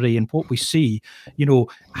library and what we see,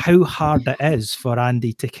 how hard it is for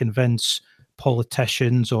Andy to convince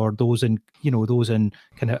politicians or those in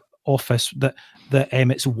kind of office that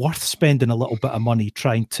it's worth spending a little bit of money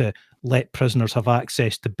trying to let prisoners have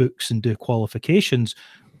access to books and do qualifications.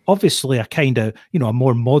 Obviously, a kind of, a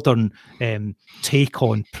more modern take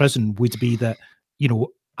on prison would be that,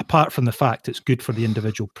 apart from the fact it's good for the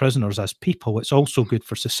individual prisoners as people, it's also good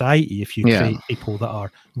for society if you create people that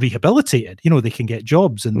are rehabilitated. They can get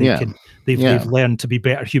jobs and they've learned to be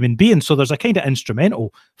better human beings. So there's a kind of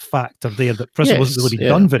instrumental factor there that prison wasn't really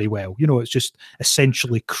done very well. It's just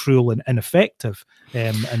essentially cruel and ineffective.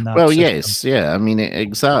 In that system. I mean,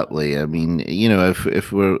 exactly. I mean, if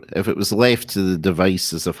it was left to the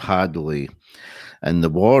devices of Hadley and the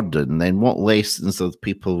warden, then what lessons are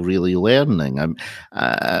people really learning?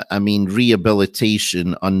 I mean,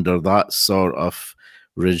 rehabilitation under that sort of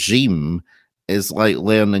regime is like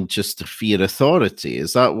learning just to fear authority.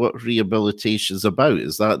 Is that what rehabilitation is about?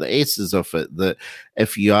 Is that the essence of it? That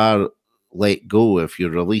if you are let go, if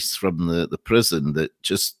you're released from the prison, that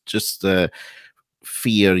just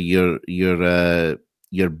fear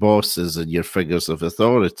your bosses and your figures of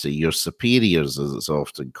authority, your superiors, as it's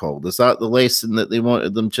often called. Is that the lesson that they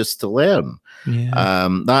wanted them just to learn? Yeah.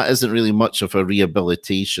 That isn't really much of a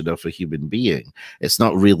rehabilitation of a human being. It's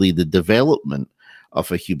not really the development of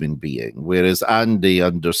a human being. Whereas Andy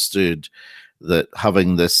understood that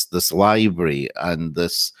having this library and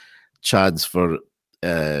this chance for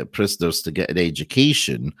prisoners to get an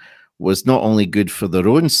education was not only good for their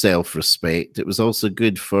own self-respect, it was also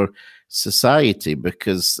good for society,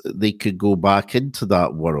 because they could go back into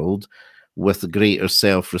that world with a greater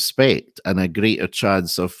self-respect and a greater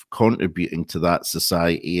chance of contributing to that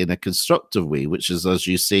society in a constructive way, which is, as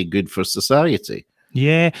you say, good for society.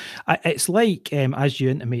 Yeah, it's like, as you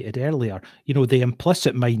intimated earlier, the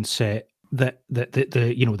implicit mindset that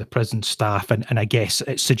the prison staff and I guess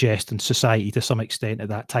it's suggesting society to some extent at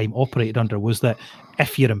that time operated under was that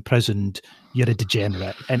if you're imprisoned, you're a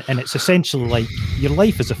degenerate, and it's essentially like your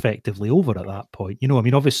life is effectively over at that point. I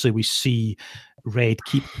mean, obviously we see Red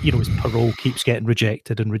his parole keeps getting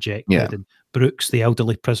rejected, Yeah. and Brooks, the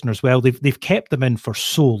elderly prisoner as well. They've kept them in for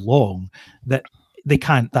so long that they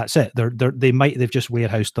can't. That's it. They've just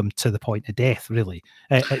warehoused them to the point of death. Really,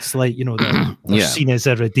 it's like they're seen as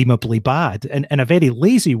irredeemably bad, and in a very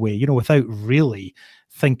lazy way. Without really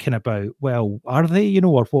thinking about, well, are they?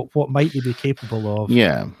 Or what might they be capable of?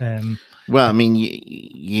 Yeah. Well, I mean,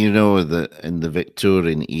 you know that in the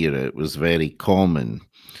Victorian era, it was very common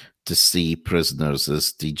to see prisoners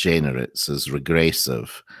as degenerates, as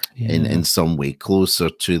regressive, in some way, closer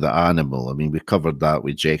to the animal. I mean, we covered that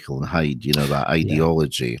with Jekyll and Hyde, that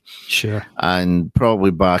ideology. Sure. And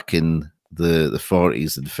probably back in the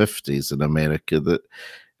 40s and 50s in America, that,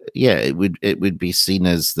 it would be seen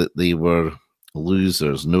as that they were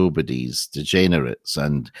losers, nobodies, degenerates.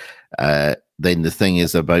 And then the thing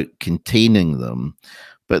is about containing them.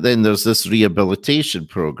 But then there's this rehabilitation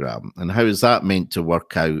program, and how is that meant to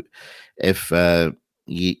work out if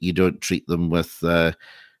you don't treat them with,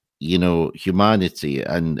 humanity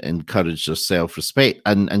and encourage their self-respect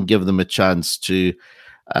and give them a chance to,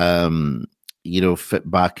 fit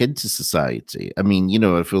back into society? I mean,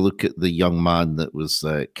 if we look at the young man that was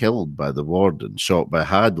killed by the warden, shot by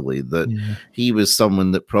Hadley, that he was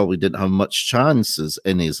someone that probably didn't have much chances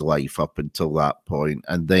in his life up until that point,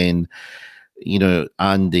 and then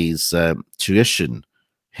Andy's tuition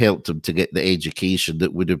helped him to get the education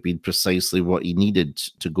that would have been precisely what he needed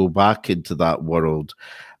to go back into that world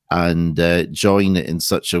and join it in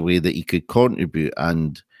such a way that he could contribute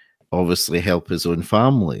and obviously help his own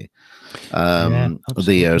family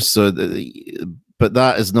there. So, but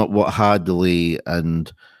that is not what Hadley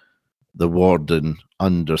and the warden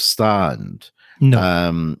understand.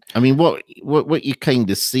 No. I mean, what you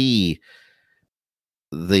kind of see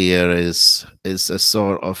there is a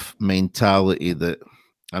sort of mentality that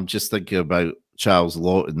I'm just thinking about Charles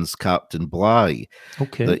Lawton's Captain Bligh.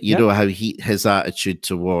 Okay. That know how his attitude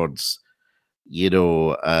towards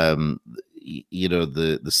the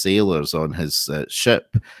sailors on his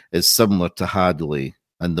ship is similar to Hadley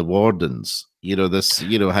and the wardens.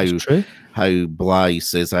 How Bligh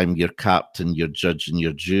says, "I'm your captain, your judge, and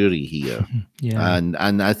your jury here."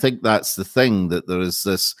 And I think that's the thing, that there is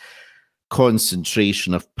this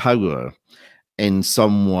concentration of power in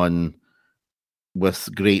someone with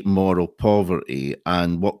great moral poverty,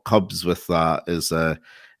 and what comes with that is a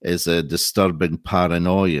disturbing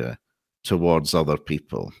paranoia towards other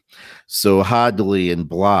people. So Hadley and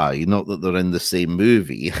Bligh, not that they're in the same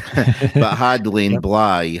movie, but Hadley and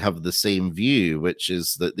Bligh have the same view, which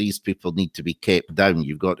is that these people need to be kept down.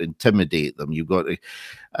 You've got to intimidate them. You've got to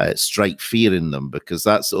strike fear in them, because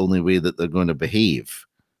that's the only way that they're going to behave.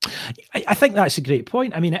 I think that's a great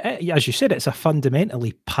point. I mean, as you said, it's a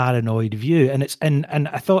fundamentally paranoid view, and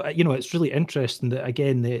I thought, it's really interesting that,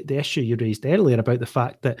 again, the issue you raised earlier about the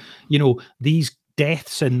fact that these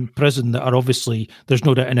deaths in prison that are obviously, there's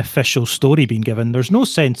not an official story being given. There's no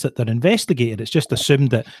sense that they're investigated. It's just assumed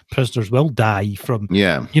that prisoners will die from,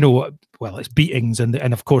 well, it's beatings, and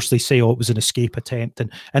of course they say, it was an escape attempt,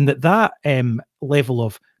 and that level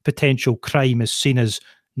of potential crime is seen as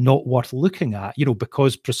not worth looking at,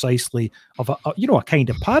 because precisely of a kind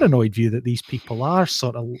of paranoid view that these people are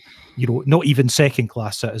sort of, not even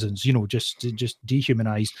second-class citizens, just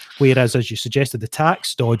dehumanized. Whereas, as you suggested, the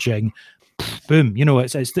tax dodging, boom. You know,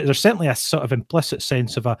 it's there's certainly a sort of implicit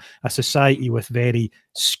sense of a society with very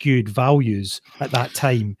skewed values at that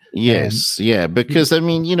time. Yes, yeah, because I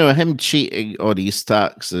mean, you know, him cheating on his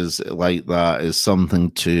taxes like that is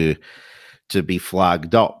something to be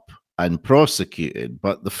flagged up and prosecuted.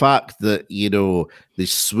 But the fact that, you know, they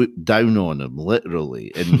swooped down on him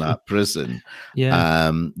literally in that prison,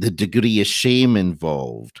 the degree of shame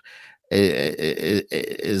involved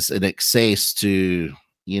is in excess to,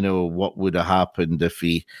 you know, what would have happened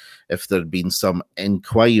if there'd been some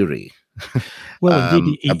inquiry. Well,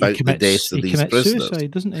 indeed, he about the deaths of these prisoners.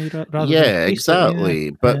 Suicide, doesn't he? Rather yeah, exactly.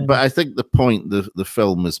 Yeah. But I think the point the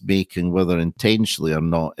film is making, whether intentionally or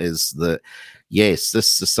not, is that yes,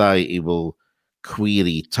 this society will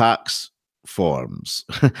query tax forms,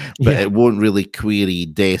 but it won't really query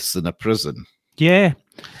deaths in a prison. Yeah,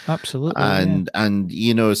 absolutely. And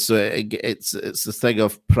you know, so it's the thing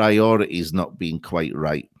of priorities not being quite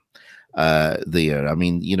right. There, I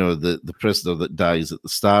mean, you know, the prisoner that dies at the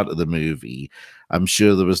start of the movie, I'm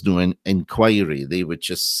sure there was no inquiry. They would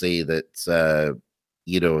just say that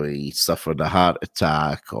you know, he suffered a heart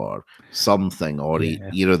attack or something, or he,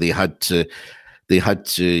 you know, they had to,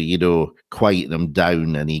 you know, quieten him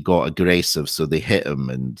down, and he got aggressive, so they hit him,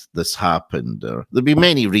 and this happened. Or there'd be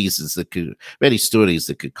many reasons many stories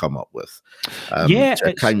that could come up with, to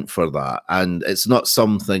account for that, and it's not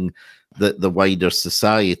something that the wider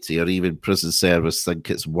society or even prison service think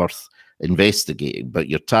it's worth investigating. But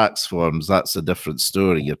your tax forms, that's a different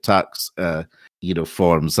story. Your tax, you know,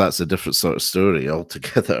 forms, that's a different sort of story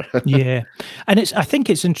altogether. Yeah, and I think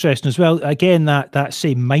it's interesting as well. Again, that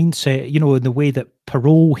same mindset, you know, in the way that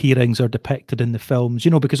parole hearings are depicted in the films,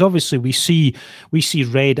 you know, because obviously we see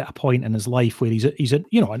Red at a point in his life where he's a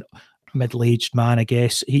you know, a middle-aged man, I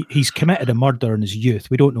guess. He's committed a murder in his youth.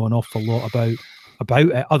 We don't know an awful lot about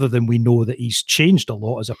it, other than we know that he's changed a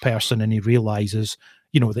lot as a person, and he realizes,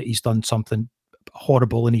 you know, that he's done something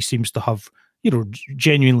horrible, and he seems to have, you know,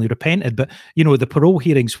 genuinely repented. But, you know, the parole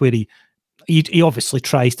hearings where he obviously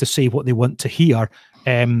tries to say what they want to hear,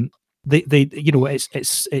 they you know,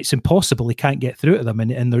 it's impossible. He can't get through to them,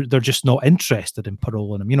 and they're just not interested in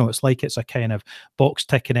paroling him. You know, it's like it's a kind of box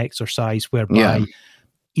ticking exercise whereby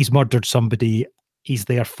he's murdered somebody. He's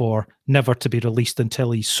therefore never to be released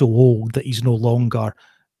until he's so old that he's no longer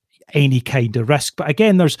any kind of risk. But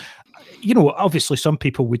again, there's, you know, obviously some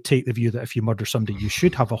people would take the view that if you murder somebody, you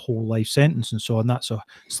should have a whole life sentence and so on. That's a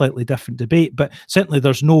slightly different debate. But certainly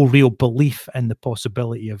there's no real belief in the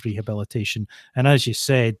possibility of rehabilitation. And as you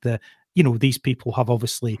said, you know, these people have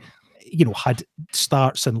obviously, you know, had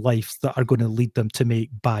starts in life that are going to lead them to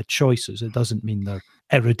make bad choices. It doesn't mean they're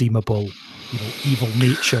irredeemable, you know,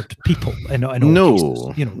 evil-natured people. In all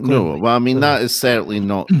cases, you know, clearly, Well, I mean, that is certainly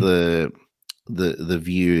not the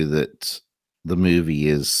view that the movie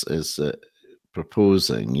is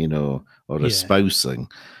proposing, you know, or espousing.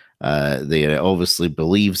 There, it obviously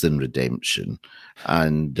believes in redemption,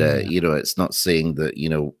 and you know, it's not saying that, you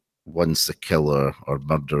know, once a killer or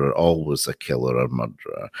murderer, always a killer or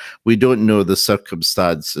murderer. We don't know the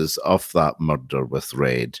circumstances of that murder with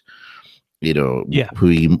Red. You know, who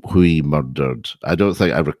he murdered. I don't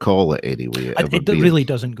think I recall it anyway. It really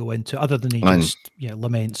doesn't go into, other than he just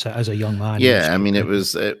laments it as a young man. Yeah, I mean, it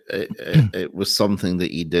was something that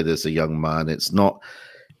he did as a young man. It's not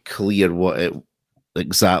clear what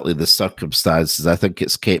exactly the circumstances. I think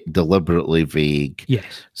it's kept deliberately vague,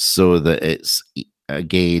 so that it's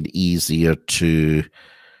again easier to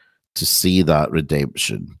see that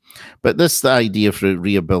redemption. But the idea for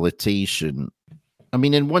rehabilitation, I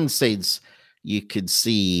mean, in one sense, you could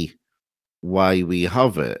see why we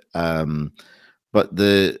have it, but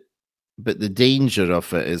the danger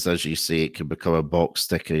of it is, as you say, it can become a box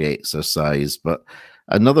ticking exercise. But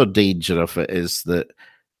another danger of it is that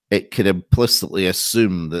it can implicitly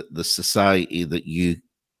assume that the society that you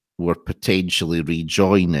were potentially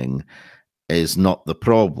rejoining is not the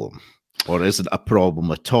problem, or isn't a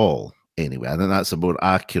problem at all. Anyway, I think that's a more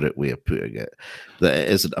accurate way of putting it, that it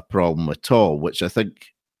isn't a problem at all, which I think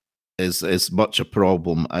is as much a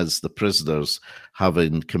problem as the prisoners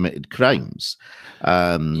having committed crimes.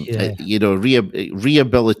 You know,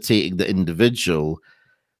 rehabilitating the individual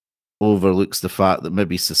overlooks the fact that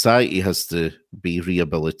maybe society has to be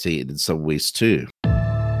rehabilitated in some ways too.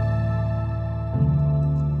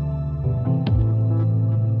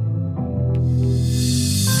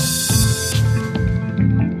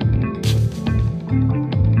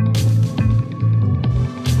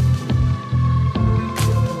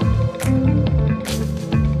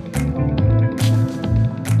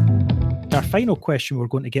 Final question we're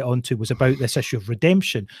going to get onto was about this issue of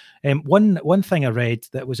redemption. One thing I read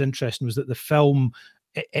that was interesting was that the film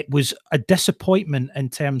it was a disappointment in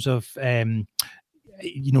terms of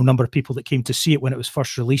number of people that came to see it when it was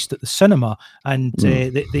first released at the cinema, and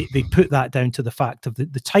they put that down to the fact of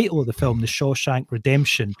the title of the film, The Shawshank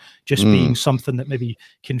Redemption, just being something that maybe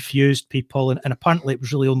confused people, and apparently it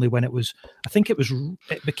was really only when it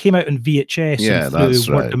came out in VHS and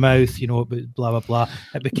through word of mouth, blah blah blah,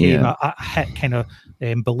 it became a hit kind of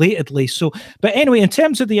belatedly. So, but anyway, in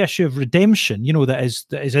terms of the issue of redemption, that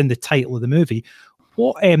is in the title of the movie,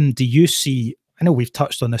 what do you see? I know we've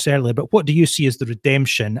touched on this earlier, but what do you see as the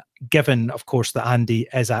redemption, given, of course, that Andy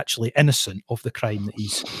is actually innocent of the crime that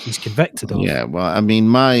he's convicted of? Yeah, well, I mean,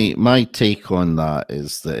 my take on that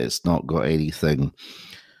is that it's not got anything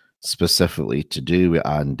specifically to do with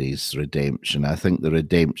Andy's redemption. I think the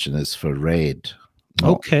redemption is for Red,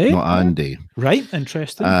 not Andy. Right,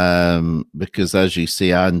 interesting. Because, as you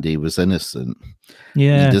say, Andy was innocent.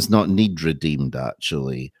 Yeah. He does not need redeemed,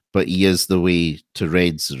 actually, but he is the way to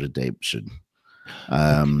Red's redemption.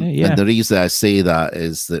 And the reason I say that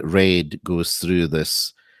is that Red goes through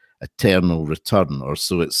this eternal return, or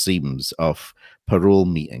so it seems, of parole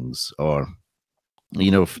meetings, or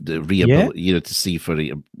to see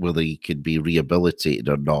whether he could be rehabilitated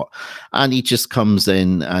or not. And he just comes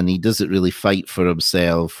in and he doesn't really fight for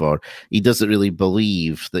himself, or he doesn't really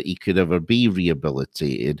believe that he could ever be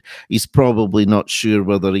rehabilitated. He's probably not sure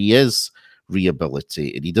whether he is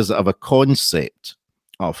rehabilitated. He doesn't have a concept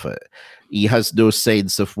of it. He has no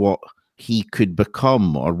sense of what he could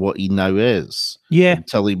become or what he now is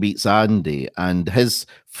until he meets Andy. And his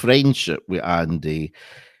friendship with Andy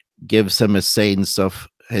gives him a sense of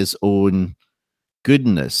his own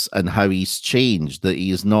goodness and how he's changed, that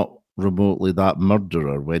he is not remotely that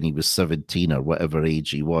murderer when he was 17 or whatever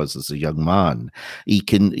age he was as a young man. He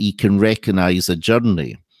can recognize a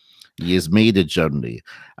journey. He has made a journey,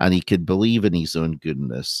 and he can believe in his own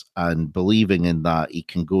goodness, and believing in that, he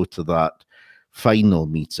can go to that final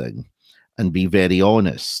meeting and be very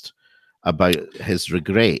honest about his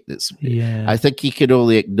regret. I think he can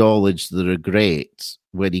only acknowledge the regret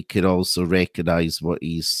when he can also recognize what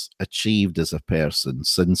he's achieved as a person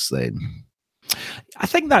since then. I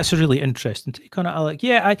think that's a really interesting take on it, Alec.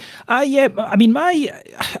 Yeah, I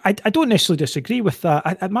don't necessarily disagree with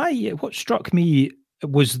that. What struck me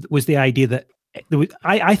was the idea that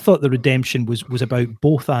I thought the redemption was about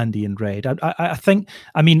both Andy and Red. I think,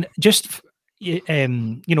 just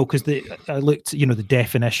because I looked, the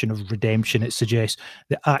definition of redemption. It suggests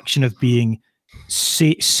the action of being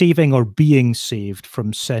saving or being saved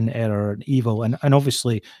from sin, error, and evil. And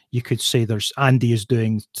obviously, you could say Andy is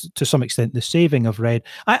doing to some extent the saving of Red.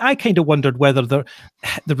 I kind of wondered whether the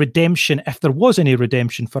redemption, if there was any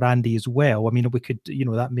redemption for Andy as well. I mean, we could,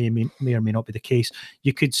 that may or may not be the case.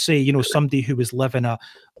 You could say, somebody who was living an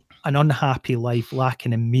unhappy life,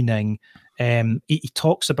 lacking in meaning. He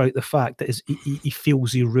talks about the fact that he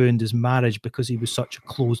feels he ruined his marriage because he was such a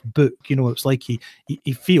closed book. It's like he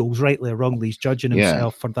feels, rightly or wrongly, he's judging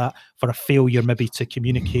himself for a failure maybe to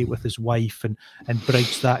communicate with his wife and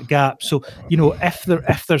bridge that gap. So,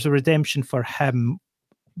 if there's a redemption for him,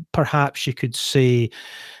 perhaps you could say,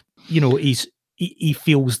 he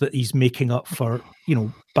feels that he's making up for,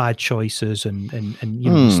 bad choices and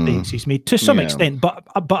mistakes he's made to some extent. But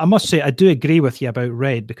I must say, I do agree with you about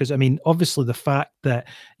Red, because obviously the fact that,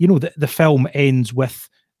 the film ends with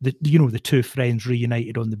the two friends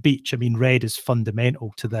reunited on the beach. Red is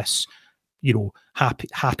fundamental to this,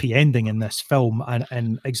 happy ending in this film.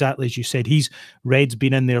 And exactly as you said, Red's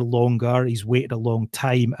been in there longer, he's waited a long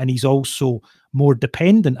time, and he's also more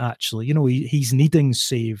dependent, actually. He's needing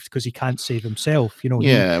saved because he can't save himself.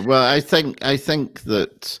 Well, I think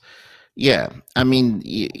that,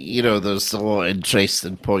 there's a lot of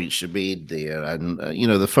interesting points you made there. And,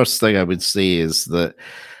 the first thing I would say is that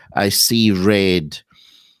I see Red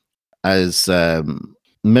as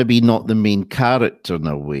maybe not the main character in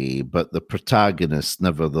a way, but the protagonist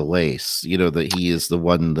nevertheless, that he is the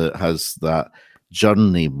one that has that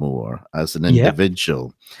journey more as an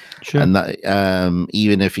individual. Sure. And that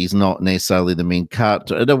even if he's not necessarily the main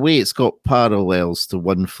character, in a way it's got parallels to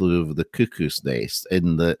One Flew Over the Cuckoo's Nest,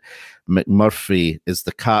 in that McMurphy is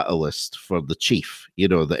the catalyst for the chief,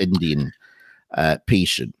 the Indian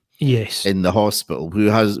patient. Yes. In the hospital, who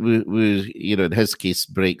in his case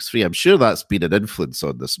breaks free. I'm sure that's been an influence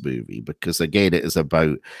on this movie, because again, it is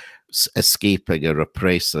about escaping a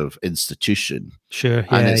repressive institution. Sure.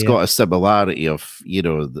 And it's got a similarity of,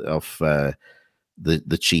 the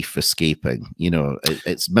chief escaping.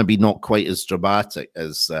 It's maybe not quite as dramatic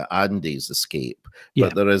as Andy's escape,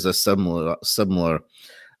 but there is a similar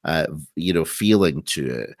feeling to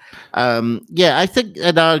it. I think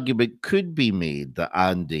an argument could be made that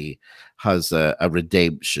Andy has a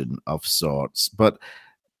redemption of sorts. But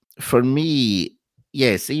for me,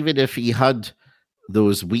 yes, even if he had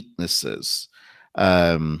those weaknesses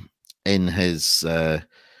in his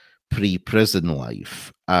pre-prison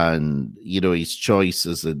life, and his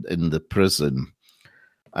choices in the prison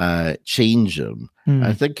change him.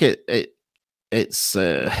 I think it's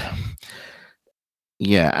I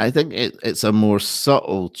think it's a more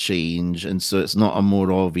subtle change, and so it's not a more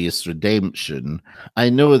obvious redemption. I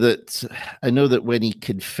know that when he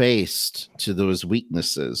confessed to those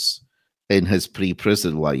weaknesses in his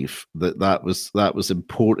pre-prison life, that was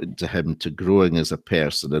important to him to growing as a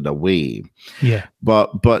person in a way. Yeah.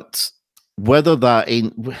 But whether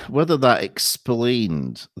that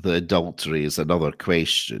explained the adultery is another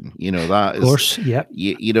question. That is, of course, yeah.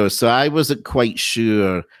 So I wasn't quite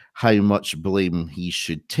sure how much blame he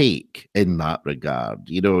should take in that regard.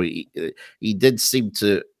 He did seem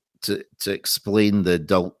to explain the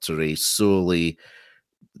adultery solely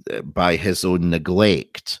by his own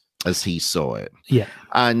neglect as he saw it. Yeah.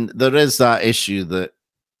 And there is that issue that,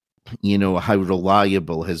 how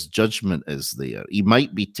reliable his judgment is there. He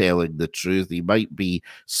might be telling the truth, he might be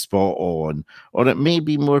spot on, or it may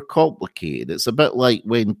be more complicated. It's a bit like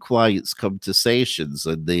when clients come to sessions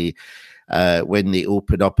and when they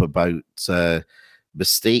open up about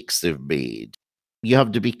mistakes they've made. You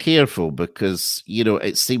have to be careful because,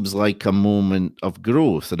 it seems like a moment of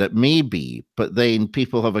growth, and it may be, but then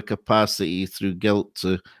people have a capacity through guilt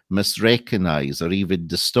to misrecognize or even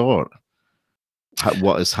distort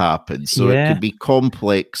what has happened. So it could be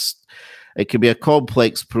complex. It can be a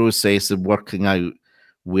complex process of working out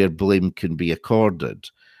where blame can be accorded,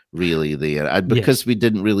 really, there. And because we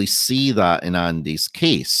didn't really see that in Andy's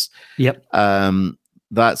case,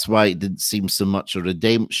 that's why it didn't seem so much a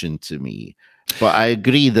redemption to me. But I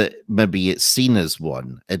agree that maybe it's seen as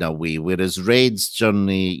one in a way, whereas Red's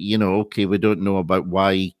journey, okay, we don't know about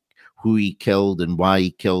who he killed and why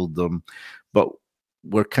he killed them, but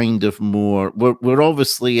we're kind of more, we're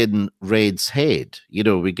obviously in Red's head.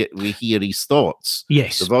 We hear his thoughts, the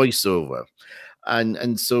voiceover,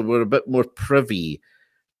 and so we're a bit more privy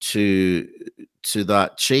to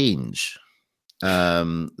that change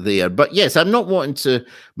there. But yes, I'm not wanting to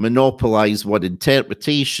monopolize one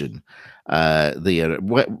interpretation there.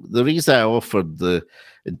 The reason I offered the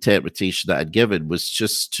interpretation that I'd given was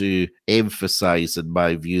just to emphasize, in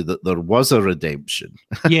my view, that there was a redemption.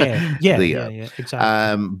 Yeah, exactly.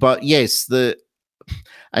 But yes,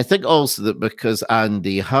 I think also that because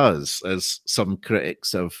Andy has, as some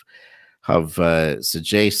critics have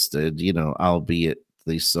suggested, albeit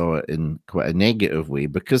they saw it in quite a negative way,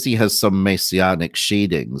 because he has some messianic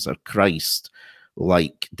shadings or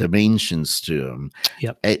Christ-like dimensions to him.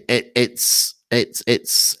 Yep.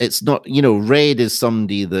 It's not, Red is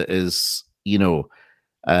somebody that is, human,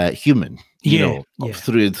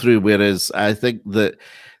 through and through. Whereas I think that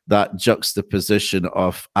juxtaposition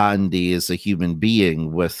of Andy as a human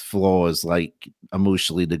being with flaws like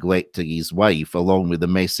emotionally neglecting his wife, along with the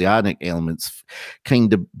messianic elements,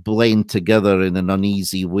 kind of blend together in an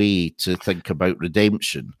uneasy way to think about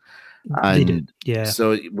redemption. And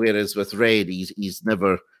so, whereas with Red, he's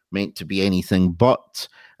never meant to be anything but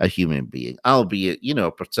a human being, albeit,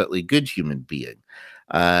 a particularly good human being.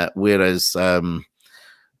 Whereas,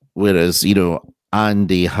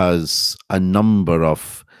 Andy has a number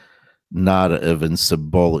of narrative and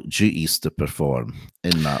symbolic duties to perform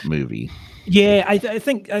in that movie. Yeah, I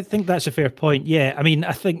think that's a fair point. Yeah, I mean,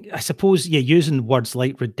 I suppose using words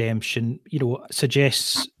like redemption,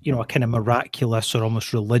 suggests a kind of miraculous or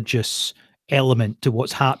almost religious element to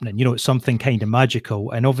what's happening. It's something kind of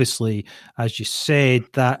magical, and obviously, as you said,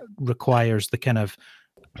 that requires the kind of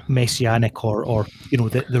messianic or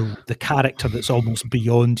the character that's almost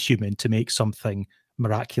beyond human to make something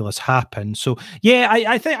miraculous happen. So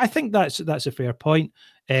I think that's a fair point.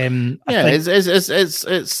 It's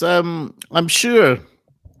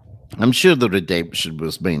I'm sure the redemption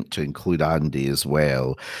was meant to include Andy as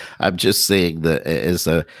well. I'm just saying that it is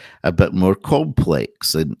a bit more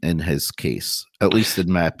complex in his case, at least in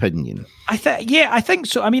my opinion. I think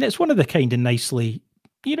so. I mean, it's one of the kind of nicely,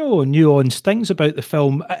 nuanced things about the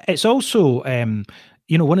film. It's also one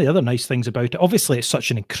of the other nice things about it, obviously it's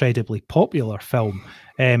such an incredibly popular film,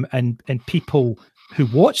 and people who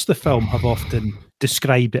watch the film have often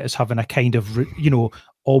described it as having a kind of,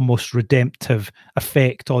 almost redemptive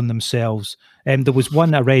effect on themselves. There was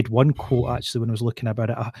I read one quote actually when I was looking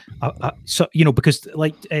about it. So, because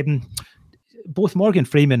like both Morgan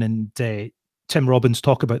Freeman and Tim Robbins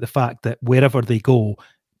talk about the fact that wherever they go,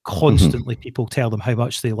 constantly people tell them how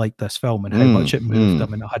much they like this film and how much it moved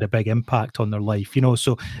them and it had a big impact on their life,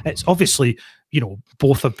 so it's obviously,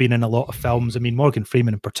 both have been in a lot of films. I mean, Morgan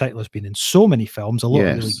Freeman in particular has been in so many films, a lot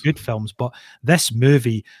of really good films, but this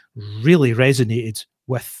movie really resonated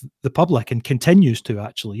with the public and continues to,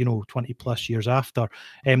 actually, 20 plus years after.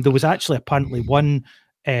 There was actually apparently one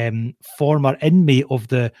former inmate of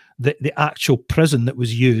the actual prison that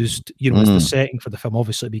was used, as the setting for the film,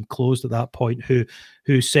 obviously being closed at that point,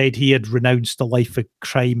 who said he had renounced a life of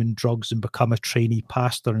crime and drugs and become a trainee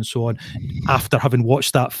pastor and so on after having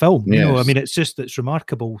watched that film. I mean, it's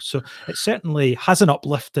remarkable. So it certainly has an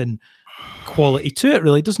uplifting quality to it,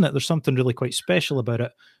 really, doesn't it? There's something really quite special about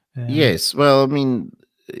it. Yes, well, I mean,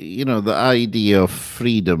 the idea of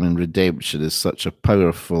freedom and redemption is such a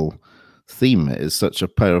powerful theme. It is such a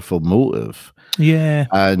powerful motive. Yeah.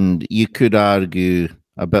 And you could argue,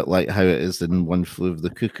 a bit like how it is in One Flew Over the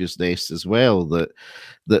Cuckoo's Nest as well, that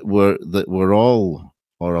we're all,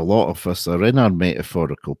 or a lot of us, are in our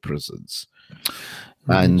metaphorical prisons.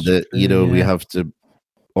 And that, we have to,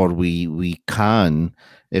 or we can,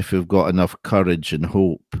 if we've got enough courage and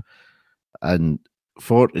hope and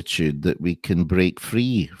fortitude, that we can break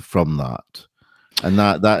free from that. And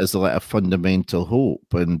that is like a fundamental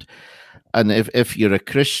hope. And if you're a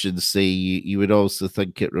Christian, say, you would also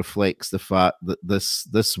think it reflects the fact that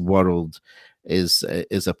this world is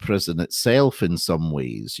a prison itself in some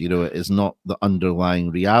ways. It is not the underlying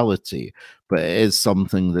reality, but it is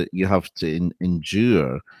something that you have to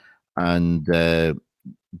endure and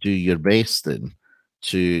do your best in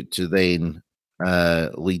to then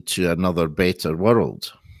lead to another better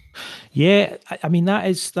world. Yeah, I mean, that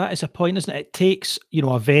is a point, isn't it? It takes,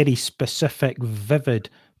 a very specific, vivid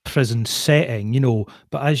prison setting,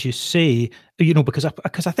 but as you say, because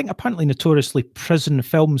I think apparently notoriously prison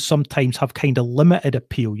films sometimes have kind of limited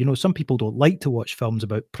appeal. Some people don't like to watch films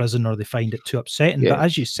about prison, or they find it too upsetting. But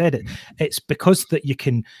as you said, it's because that you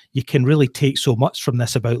can really take so much from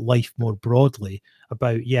this about life more broadly,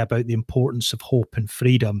 about the importance of hope and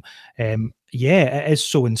freedom. It is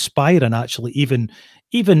so inspiring, actually, even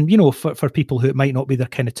for people who it might not be their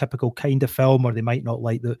kind of typical kind of film, or they might not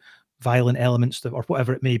like the violent elements or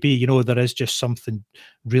whatever it may be. There is just something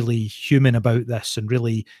really human about this, and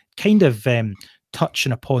really kind of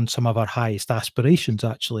touching upon some of our highest aspirations,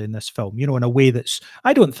 actually, in this film, in a way that's,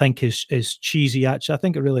 I don't think is cheesy. Actually, I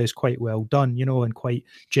think it really is quite well done, and quite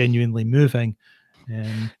genuinely moving.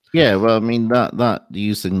 Yeah, well, I mean, that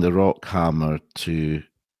using the rock hammer to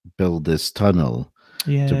build this tunnel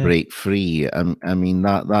to break free, I mean,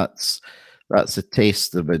 that's a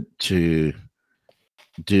testament to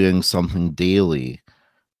doing something daily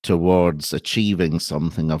towards achieving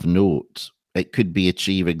something of note. It could be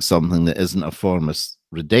achieving something that isn't a form of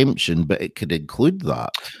redemption, but it could include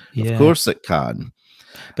that. Of course it can.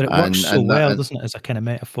 But it works so well, doesn't it, as a kind of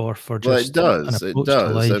metaphor for just an approach to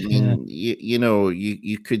life. I mean,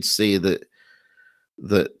 you could say that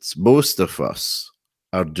most of us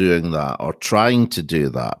are doing that, or trying to do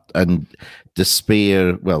that. And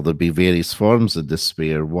despair, well, there'd be various forms of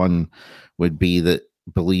despair. One would be that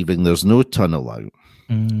believing there's no tunnel out.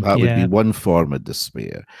 That would be one form of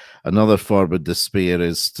despair. Another form of despair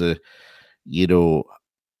is to,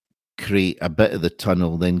 create a bit of the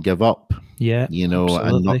tunnel, then give up. Absolutely.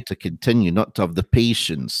 And not to continue, not to have the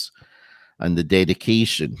patience and the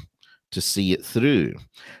dedication to see it through.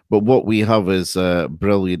 But what we have is a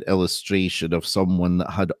brilliant illustration of someone that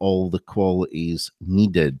had all the qualities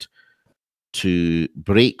needed to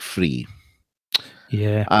break free.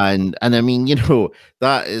 Yeah. And I mean,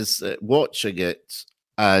 that is watching it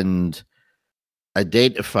and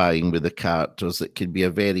identifying with the characters, that can be a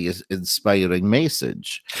very inspiring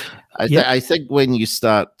message. I think when you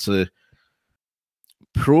start to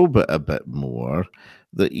probe it a bit more,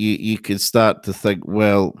 that you can start to think,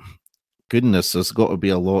 well, goodness, there's got to be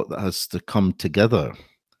a lot that has to come together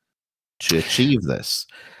to achieve this.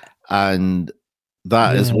 And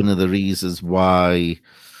that is one of the reasons why,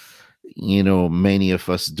 many of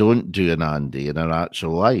us don't do an Andy in our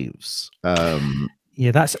actual lives.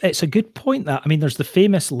 It's a good point. That, I mean, there's the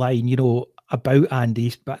famous line, about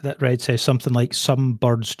Andy, that Red says something like, "Some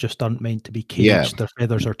birds just aren't meant to be caged; their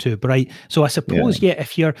feathers are too bright." So I suppose,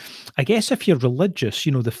 if you're religious,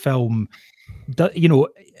 the film,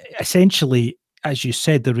 essentially, as you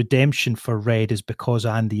said, the redemption for Red is because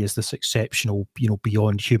Andy is this exceptional,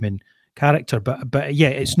 beyond human character. But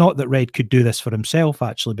it's not that Red could do this for himself,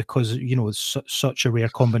 actually, because such a rare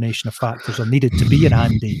combination of factors are needed to be an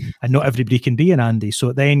Andy, and not everybody can be an Andy. So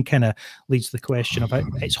it then kind of leads to the question of,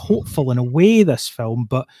 it's hopeful in a way, this film,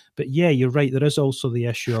 but you're right, there is also the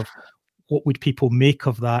issue of, what would people make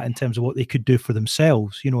of that in terms of what they could do for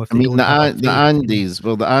themselves, you know, if I they mean, don't have a the faith, you know? Andes,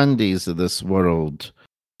 well, the Andes of this world,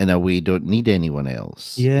 in a way, don't need anyone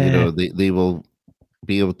else. You Yeah, know, they will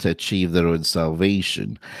be able to achieve their own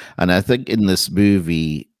salvation. And I think in this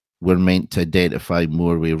movie, we're meant to identify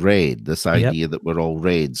more with Red. This yep. idea that we're all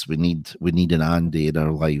Reds. We need an Andy in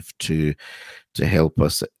our life to help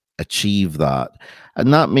us achieve that.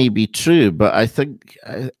 And that may be true, but I think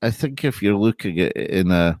if you're looking at it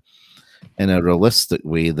in a realistic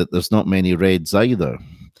way, that there's not many Reds either,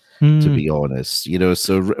 to Mm, be honest. You know,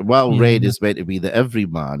 so while Red yeah. is meant to be the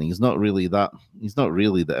everyman, he's not really that. He's not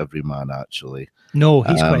really the everyman, actually. No,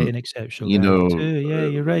 he's quite Um, an exceptional you guy know, too. Yeah,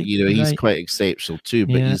 you're right. You're he's right. quite exceptional too,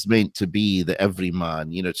 but Yeah. he's meant to be the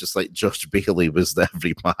everyman. You know, just like Josh Bailey was the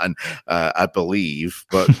everyman, I believe.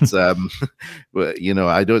 But but you know,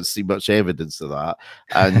 I don't see much evidence of that.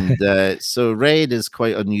 And so Red is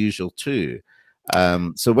quite unusual too.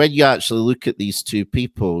 So when you actually look at these two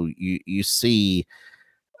people, you see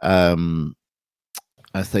a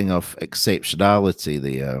thing of exceptionality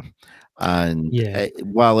there. And Yeah.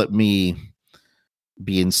 while it may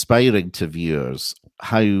be inspiring to viewers,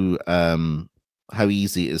 how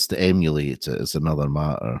easy it is to emulate it is another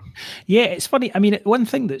matter. Yeah, it's funny. I mean, one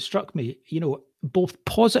thing that struck me, you know, both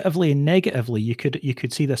positively and negatively, you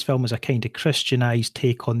could see this film as a kind of Christianized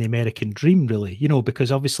take on the American dream, really. You know,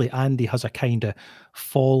 because obviously Andy has a kind of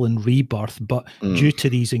fall and rebirth, but due Mm, to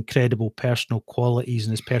these incredible personal qualities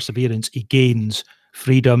and his perseverance, he gains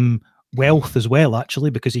freedom, wealth as well, actually,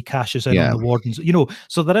 because he cashes in on yeah. the wardens. You know,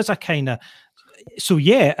 so there is a kind of so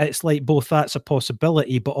yeah, it's like both that's a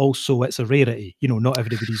possibility, but also it's a rarity. You know, not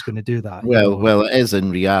everybody's going to do that. You know, Well, it is in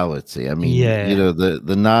reality. I mean, you yeah, know,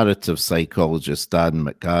 the narrative psychologist Dan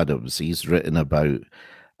McAdams, he's written about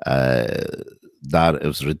uh,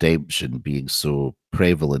 narratives redemption being so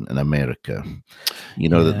prevalent in America. You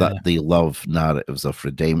know that yeah, they love narratives of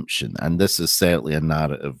redemption, and this is certainly a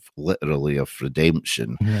narrative, literally, of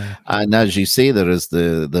redemption. yeah. And as you say, there is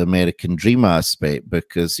the American dream aspect,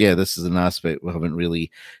 because yeah, this is an aspect we haven't really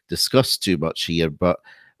discussed too much here. But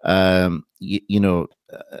you know,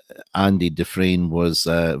 Andy Dufresne was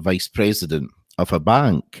vice president of a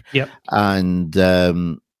bank, Yep. and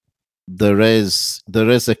there is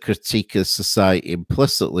a critique of society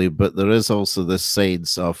implicitly, but there is also this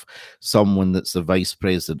sense of someone that's the vice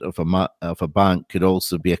president of a bank could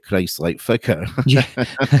also be a Christ-like figure. Yeah. Well,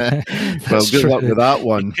 That's good luck true. with that You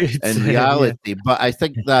one could in say, yeah. reality. But I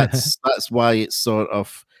think that's why it's sort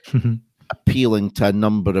of appealing to a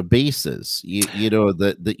number of bases. You know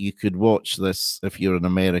that you could watch this if you're an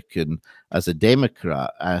American as a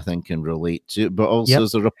Democrat, I think, and relate to it, but also Yep.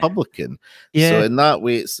 as a Republican. So Yeah. in that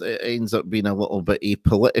way, it ends up being a little bit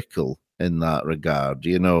apolitical in that regard,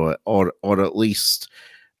 you know, or at least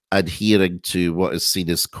adhering to what is seen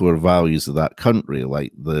as core values of that country,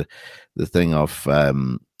 like the thing of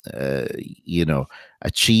you know,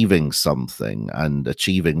 achieving something and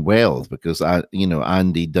achieving wealth, because you know,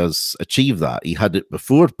 Andy does achieve that. He had it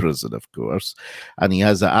before prison, of course, and he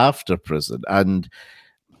has it after prison, and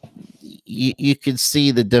you can see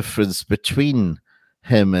the difference between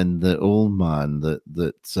him and the old man that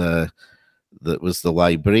was the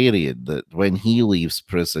librarian, that when he leaves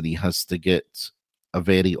prison, he has to get a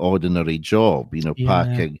very ordinary job, you know, Yeah.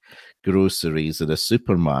 packing groceries at a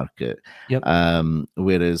supermarket. Yep.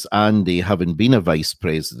 Whereas Andy, having been a vice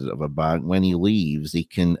president of a bank, when he leaves, he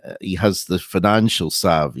has the financial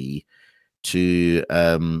savvy to,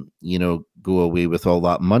 you know, go away with all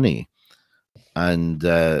that money and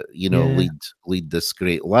you know, Yeah. lead this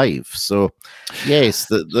great life. So yes,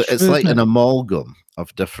 It's it's true, like isn't an it? amalgam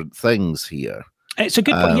of different things here. It's a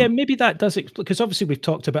good point. Yeah, Um, maybe that does because obviously we've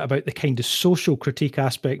talked a bit about the kind of social critique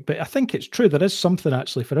aspect, but I think it's true there is something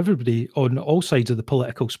actually for everybody on all sides of the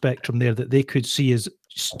political spectrum there that they could see as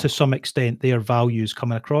to some extent their values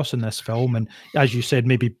coming across in this film. And as you said,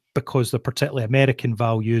 maybe because they're particularly American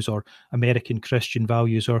values or American Christian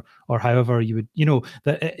values or however you would, you know,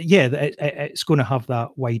 that yeah, that it's going to have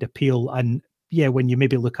that wide appeal. And yeah, when you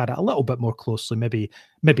maybe look at it a little bit more closely, maybe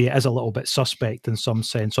it is a little bit suspect in some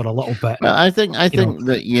sense or a little bit, well, I you know. think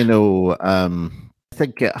that, you know, I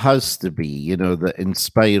think it has to be, you know, that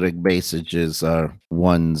inspiring messages are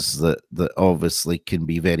ones that obviously can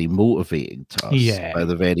be very motivating to us Yeah. by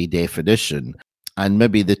the very definition. And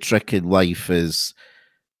maybe the trick in life is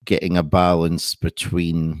getting a balance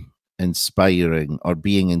between inspiring or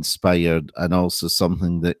being inspired and also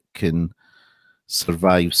something that can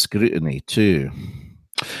survive scrutiny too.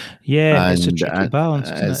 Yeah, it's a And tricky balance,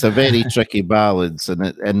 isn't it's it? a very tricky balance,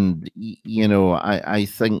 you know, I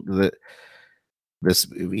think that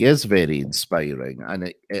this movie is very inspiring,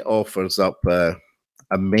 and it offers up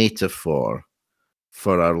a metaphor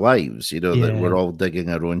for our lives, that we're Yeah. all digging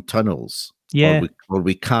our own tunnels, Yeah. or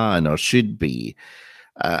we can or should be.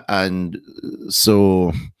 And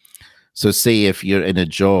so say if you're in a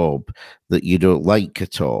job that you don't like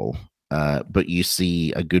at all, but you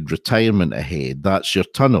see a good retirement ahead, that's your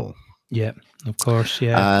tunnel. Yeah. Of course.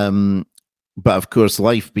 Yeah. But of course,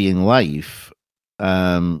 life being life,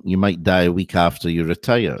 you might die a week after you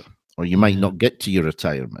retire, or you might Yeah. not get to your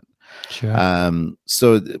retirement. Sure.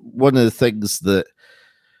 So one of the things that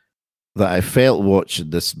I felt watching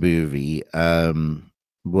this movie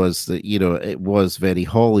was that it was very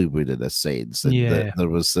Hollywood in a sense, and that Yeah. there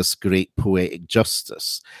was this great poetic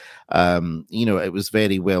justice. It was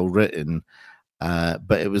very well written,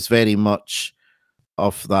 but it was very much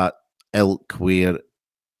of that ilk where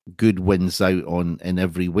good wins out in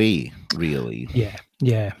every way, really. Yeah.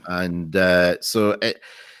 Yeah. And so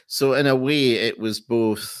in a way, it was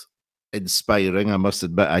both inspiring. I must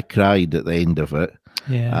admit, I cried at the end of it.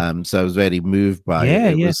 Yeah. So I was very moved by it. Yeah.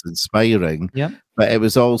 It Yeah. was inspiring, Yeah. but it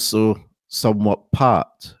was also somewhat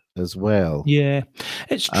pat as well. Yeah,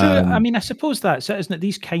 it's true. I mean, I suppose that's it, isn't it?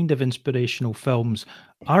 These kind of inspirational films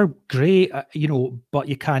are great, but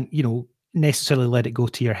you can't, necessarily let it go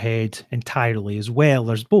to your head entirely as well.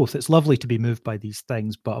 There's both. It's lovely to be moved by these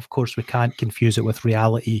things, but of course, we can't confuse it with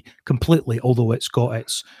reality completely, although it's got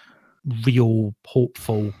its real,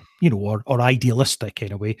 hopeful, or idealistic,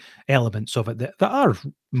 in a way, elements of it that are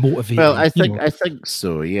motivating. Well, I think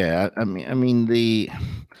so. Yeah. I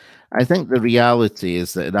think the reality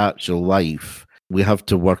is that in actual life, we have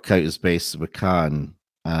to work out as best as we can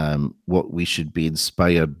what we should be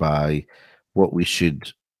inspired by, what we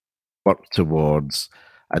should work towards,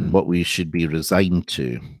 and what we should be resigned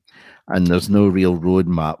to. And there's no real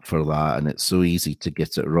roadmap for that, and it's so easy to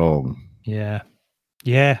get it wrong. Yeah.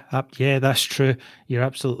 Yeah, that's true. You're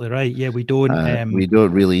absolutely right. Yeah, we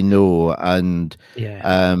don't really know, and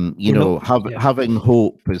yeah. having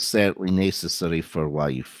hope is certainly necessary for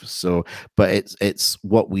life. So, but it's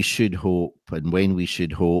what we should hope, and when we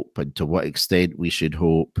should hope, and to what extent we should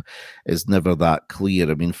hope, is never that clear.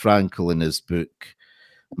 I mean, Frankl in his book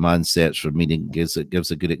Man's Search for Meaning gives a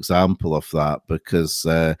good example of that, because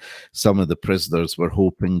some of the prisoners were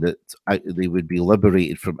hoping that they would be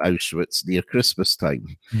liberated from Auschwitz near Christmas time.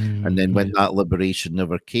 And then when that liberation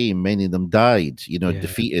never came, many of them died,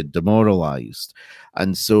 defeated, demoralized.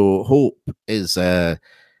 And so hope is a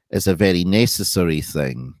very necessary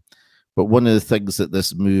thing. But one of the things that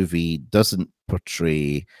this movie doesn't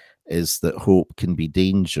portray is that hope can be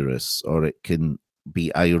dangerous, or it can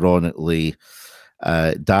be ironically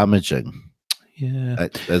damaging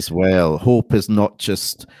as well. Hope is not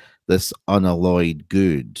just this unalloyed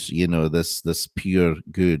good, this pure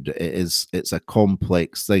good. It's a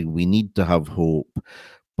complex thing. We need to have hope,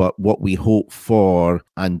 but what we hope for,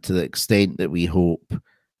 and to the extent that we hope,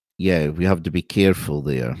 we have to be careful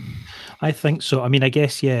there. I think so. I mean, I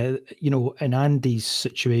guess, in Andy's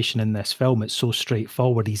situation in this film, it's so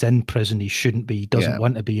straightforward. He's in prison. He shouldn't be. He doesn't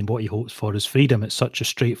want to be. And what he hopes for is freedom. It's such a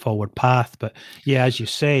straightforward path. But yeah, as you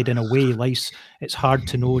said, in a way, it's hard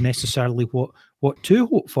to know necessarily what to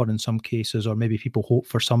hope for in some cases, or maybe people hope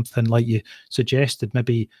for something like you suggested.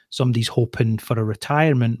 Maybe somebody's hoping for a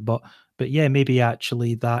retirement, but yeah, maybe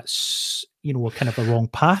actually that's, kind of a wrong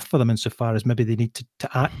path for them, insofar as maybe they need to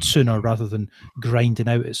act sooner rather than grinding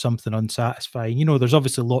out at something unsatisfying. There's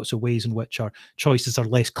obviously lots of ways in which our choices are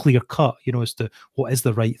less clear cut, as to what is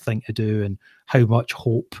the right thing to do and how much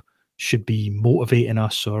hope should be motivating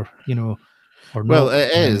us, or, or well, not.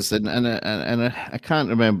 it is, and I can't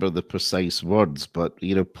remember the precise words, but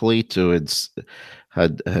Plato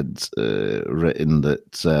had written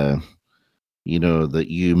that that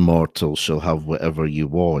you mortals shall have whatever you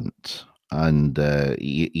want, and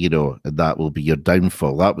that will be your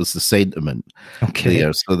downfall. That was the sentiment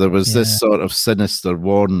there. So there was this sort of sinister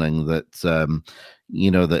warning that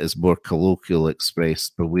that is more colloquial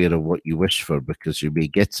expressed: beware of what you wish for, because you may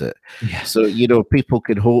get it. So people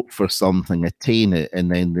can hope for something, attain it, and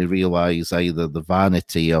then they realize either the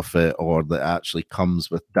vanity of it, or that actually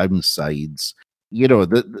comes with downsides.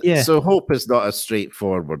 So hope is not a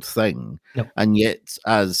straightforward thing. Nope. And yet,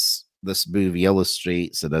 as this movie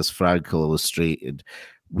illustrates, and as Frankl illustrated,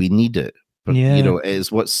 we need it. But it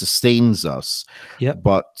is what sustains us.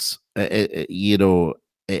 But it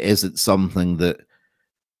isn't something that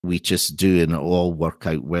we just do and it'll all work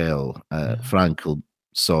out well. Frankl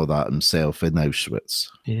saw that himself in Auschwitz.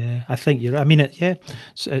 Yeah, I think you're. I mean,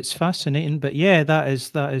 it's fascinating, but that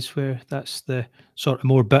is where that's the sort of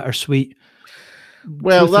more bittersweet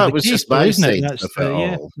Well, truth of that the was case, just though, my isn't it? sense That's of it the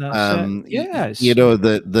yeah. all. That's it. Yes. You know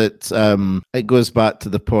that it goes back to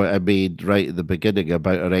the point I made right at the beginning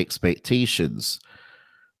about our expectations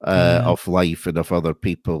of life and of other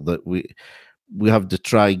people, that we have to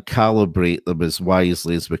try and calibrate them as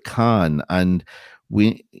wisely as we can, and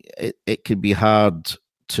it can be hard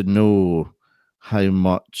to know how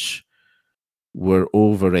much we're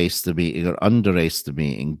overestimating or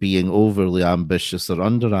underestimating, being overly ambitious or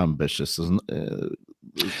under ambitious.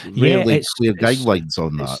 Yeah, Rarely clear guidelines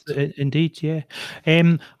on it's that. indeed, yeah.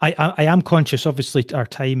 I am conscious. Obviously, our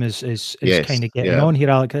time is Yes, kind of getting yeah. on here,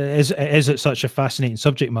 Alec. Is it such a fascinating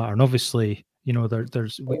subject matter? And obviously, you know,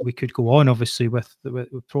 we could go on, obviously, with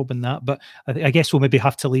probing that, but I guess we'll maybe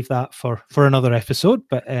have to leave that for another episode.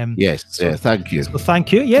 But Yes, so thank you. so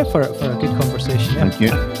thank you, yeah, for a good conversation. Thank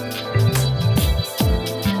you.